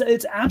mean, it's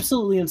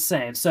absolutely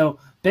insane. So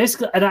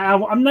basically, and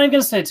I'm not even going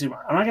to say too much.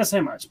 I'm not going to say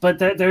much, but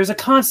there's a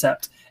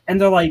concept, and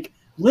they're like,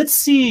 let's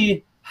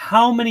see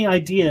how many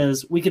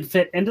ideas we could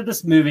fit into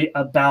this movie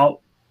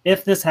about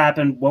if this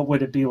happened, what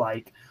would it be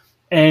like?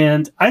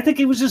 And I think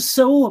it was just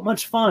so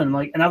much fun.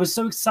 Like, and I was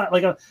so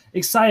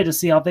excited to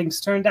see how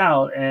things turned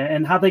out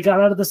and how they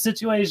got out of the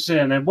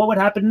situation and what would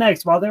happen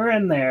next while they were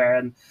in there.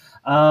 And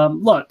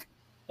look,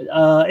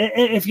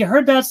 if you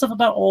heard bad stuff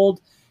about Old,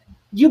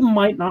 you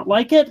might not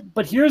like it.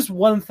 But here's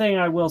one thing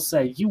I will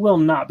say: you will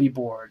not be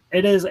bored.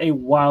 It is a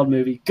wild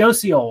movie. Go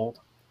see Old.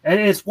 And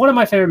it's one of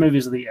my favorite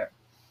movies of the year.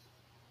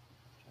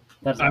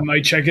 I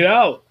might check it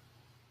out.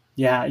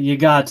 Yeah, you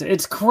got to.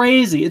 It's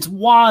crazy. It's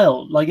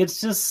wild. Like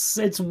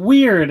it's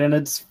weird and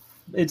it's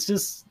It's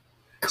just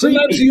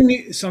Sometimes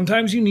creepy.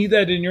 sometimes you need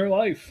that in your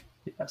life.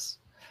 Yes.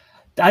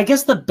 I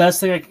guess the best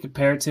thing I could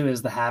compare it to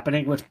is The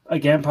Happening, which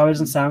again probably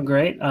doesn't sound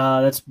great.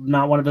 That's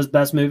not one of his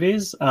best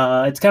movies.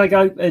 It's got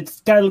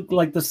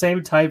like the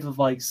same type of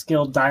like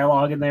skilled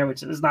dialogue in there,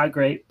 which is not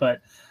great,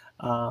 but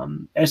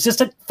it's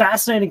just a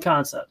fascinating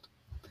concept.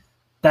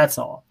 That's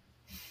all.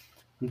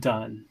 I'm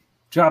done.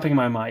 Dropping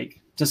my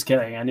mic. Just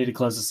kidding. I need to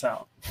close this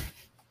out.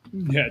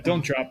 Yeah,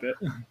 don't drop it.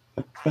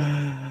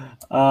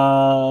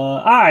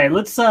 All right,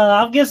 let's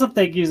I'll give some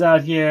thank yous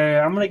out here.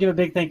 I'm gonna give a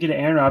big thank you to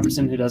Aaron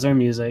Robertson, who does our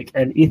music,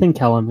 and Ethan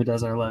Kellum, who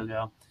does our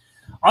logo.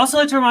 Also,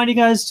 like to remind you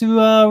guys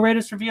to rate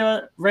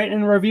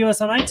and review us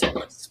on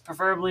iTunes,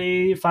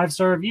 preferably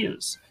 5-star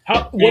reviews.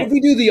 What if we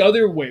do the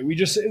other way?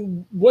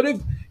 What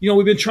if,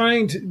 we've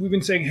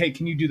been saying, hey,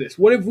 can you do this?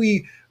 What if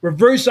we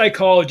reverse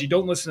psychology?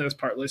 Don't listen to this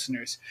part,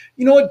 listeners.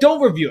 You know what?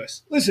 Don't review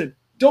us. Listen,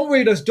 don't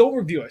rate us. Don't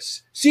review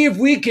us. See if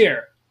we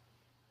care.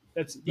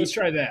 Let's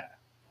try that.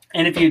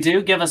 And if you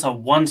do, give us a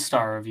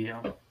 1-star review.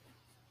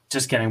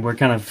 Just kidding. We're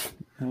on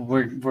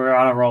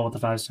a roll with the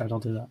 5-star.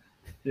 Don't do that.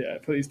 Yeah,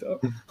 please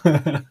don't.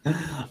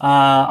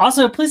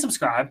 Also, please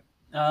subscribe.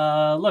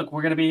 Look,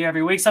 we're going to be here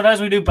every week. Sometimes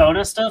we do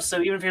bonus stuff,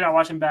 so even if you're not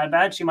watching Bad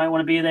Batch, you might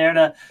want to be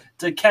there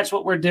to catch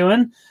what we're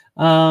doing.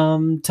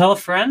 Tell a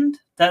friend.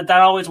 That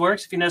always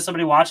works. If you know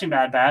somebody watching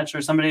Bad Batch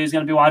or somebody who's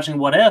going to be watching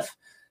What If,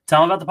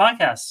 tell them about the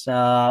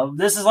podcast.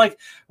 This is like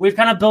we've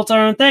kind of built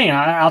our own thing.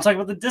 I'll talk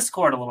about the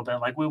Discord a little bit.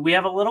 Like we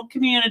have a little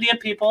community of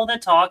people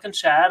that talk and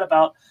chat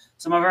about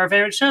some of our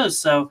favorite shows.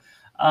 So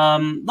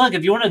look,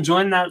 if you want to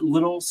join that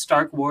little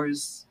Stark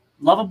Wars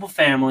lovable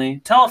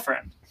family, tell a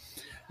friend.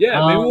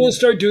 Yeah, maybe we'll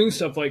start doing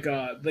stuff like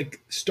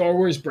Star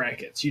Wars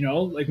brackets,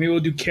 Like maybe we'll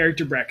do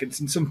character brackets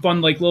and some fun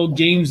like little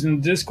games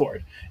in the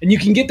Discord. And you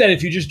can get that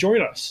if you just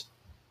join us.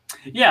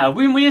 Yeah,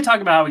 we need to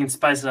talk about how we can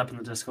spice it up in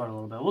the Discord a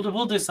little bit.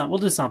 We'll do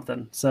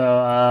something. So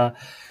all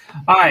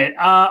right.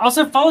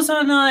 Also follow us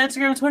on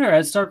Instagram and Twitter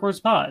at Stark Wars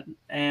Pod.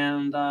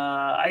 And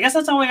I guess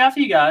that's all we got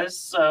for you guys.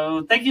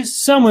 So thank you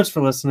so much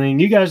for listening.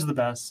 You guys are the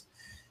best.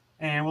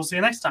 And we'll see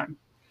you next time.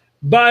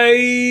 Bye.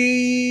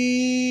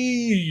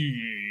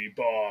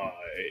 Bye.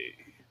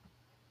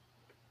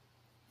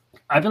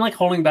 I've been like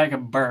holding back a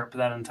burp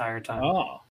that entire time. Oh.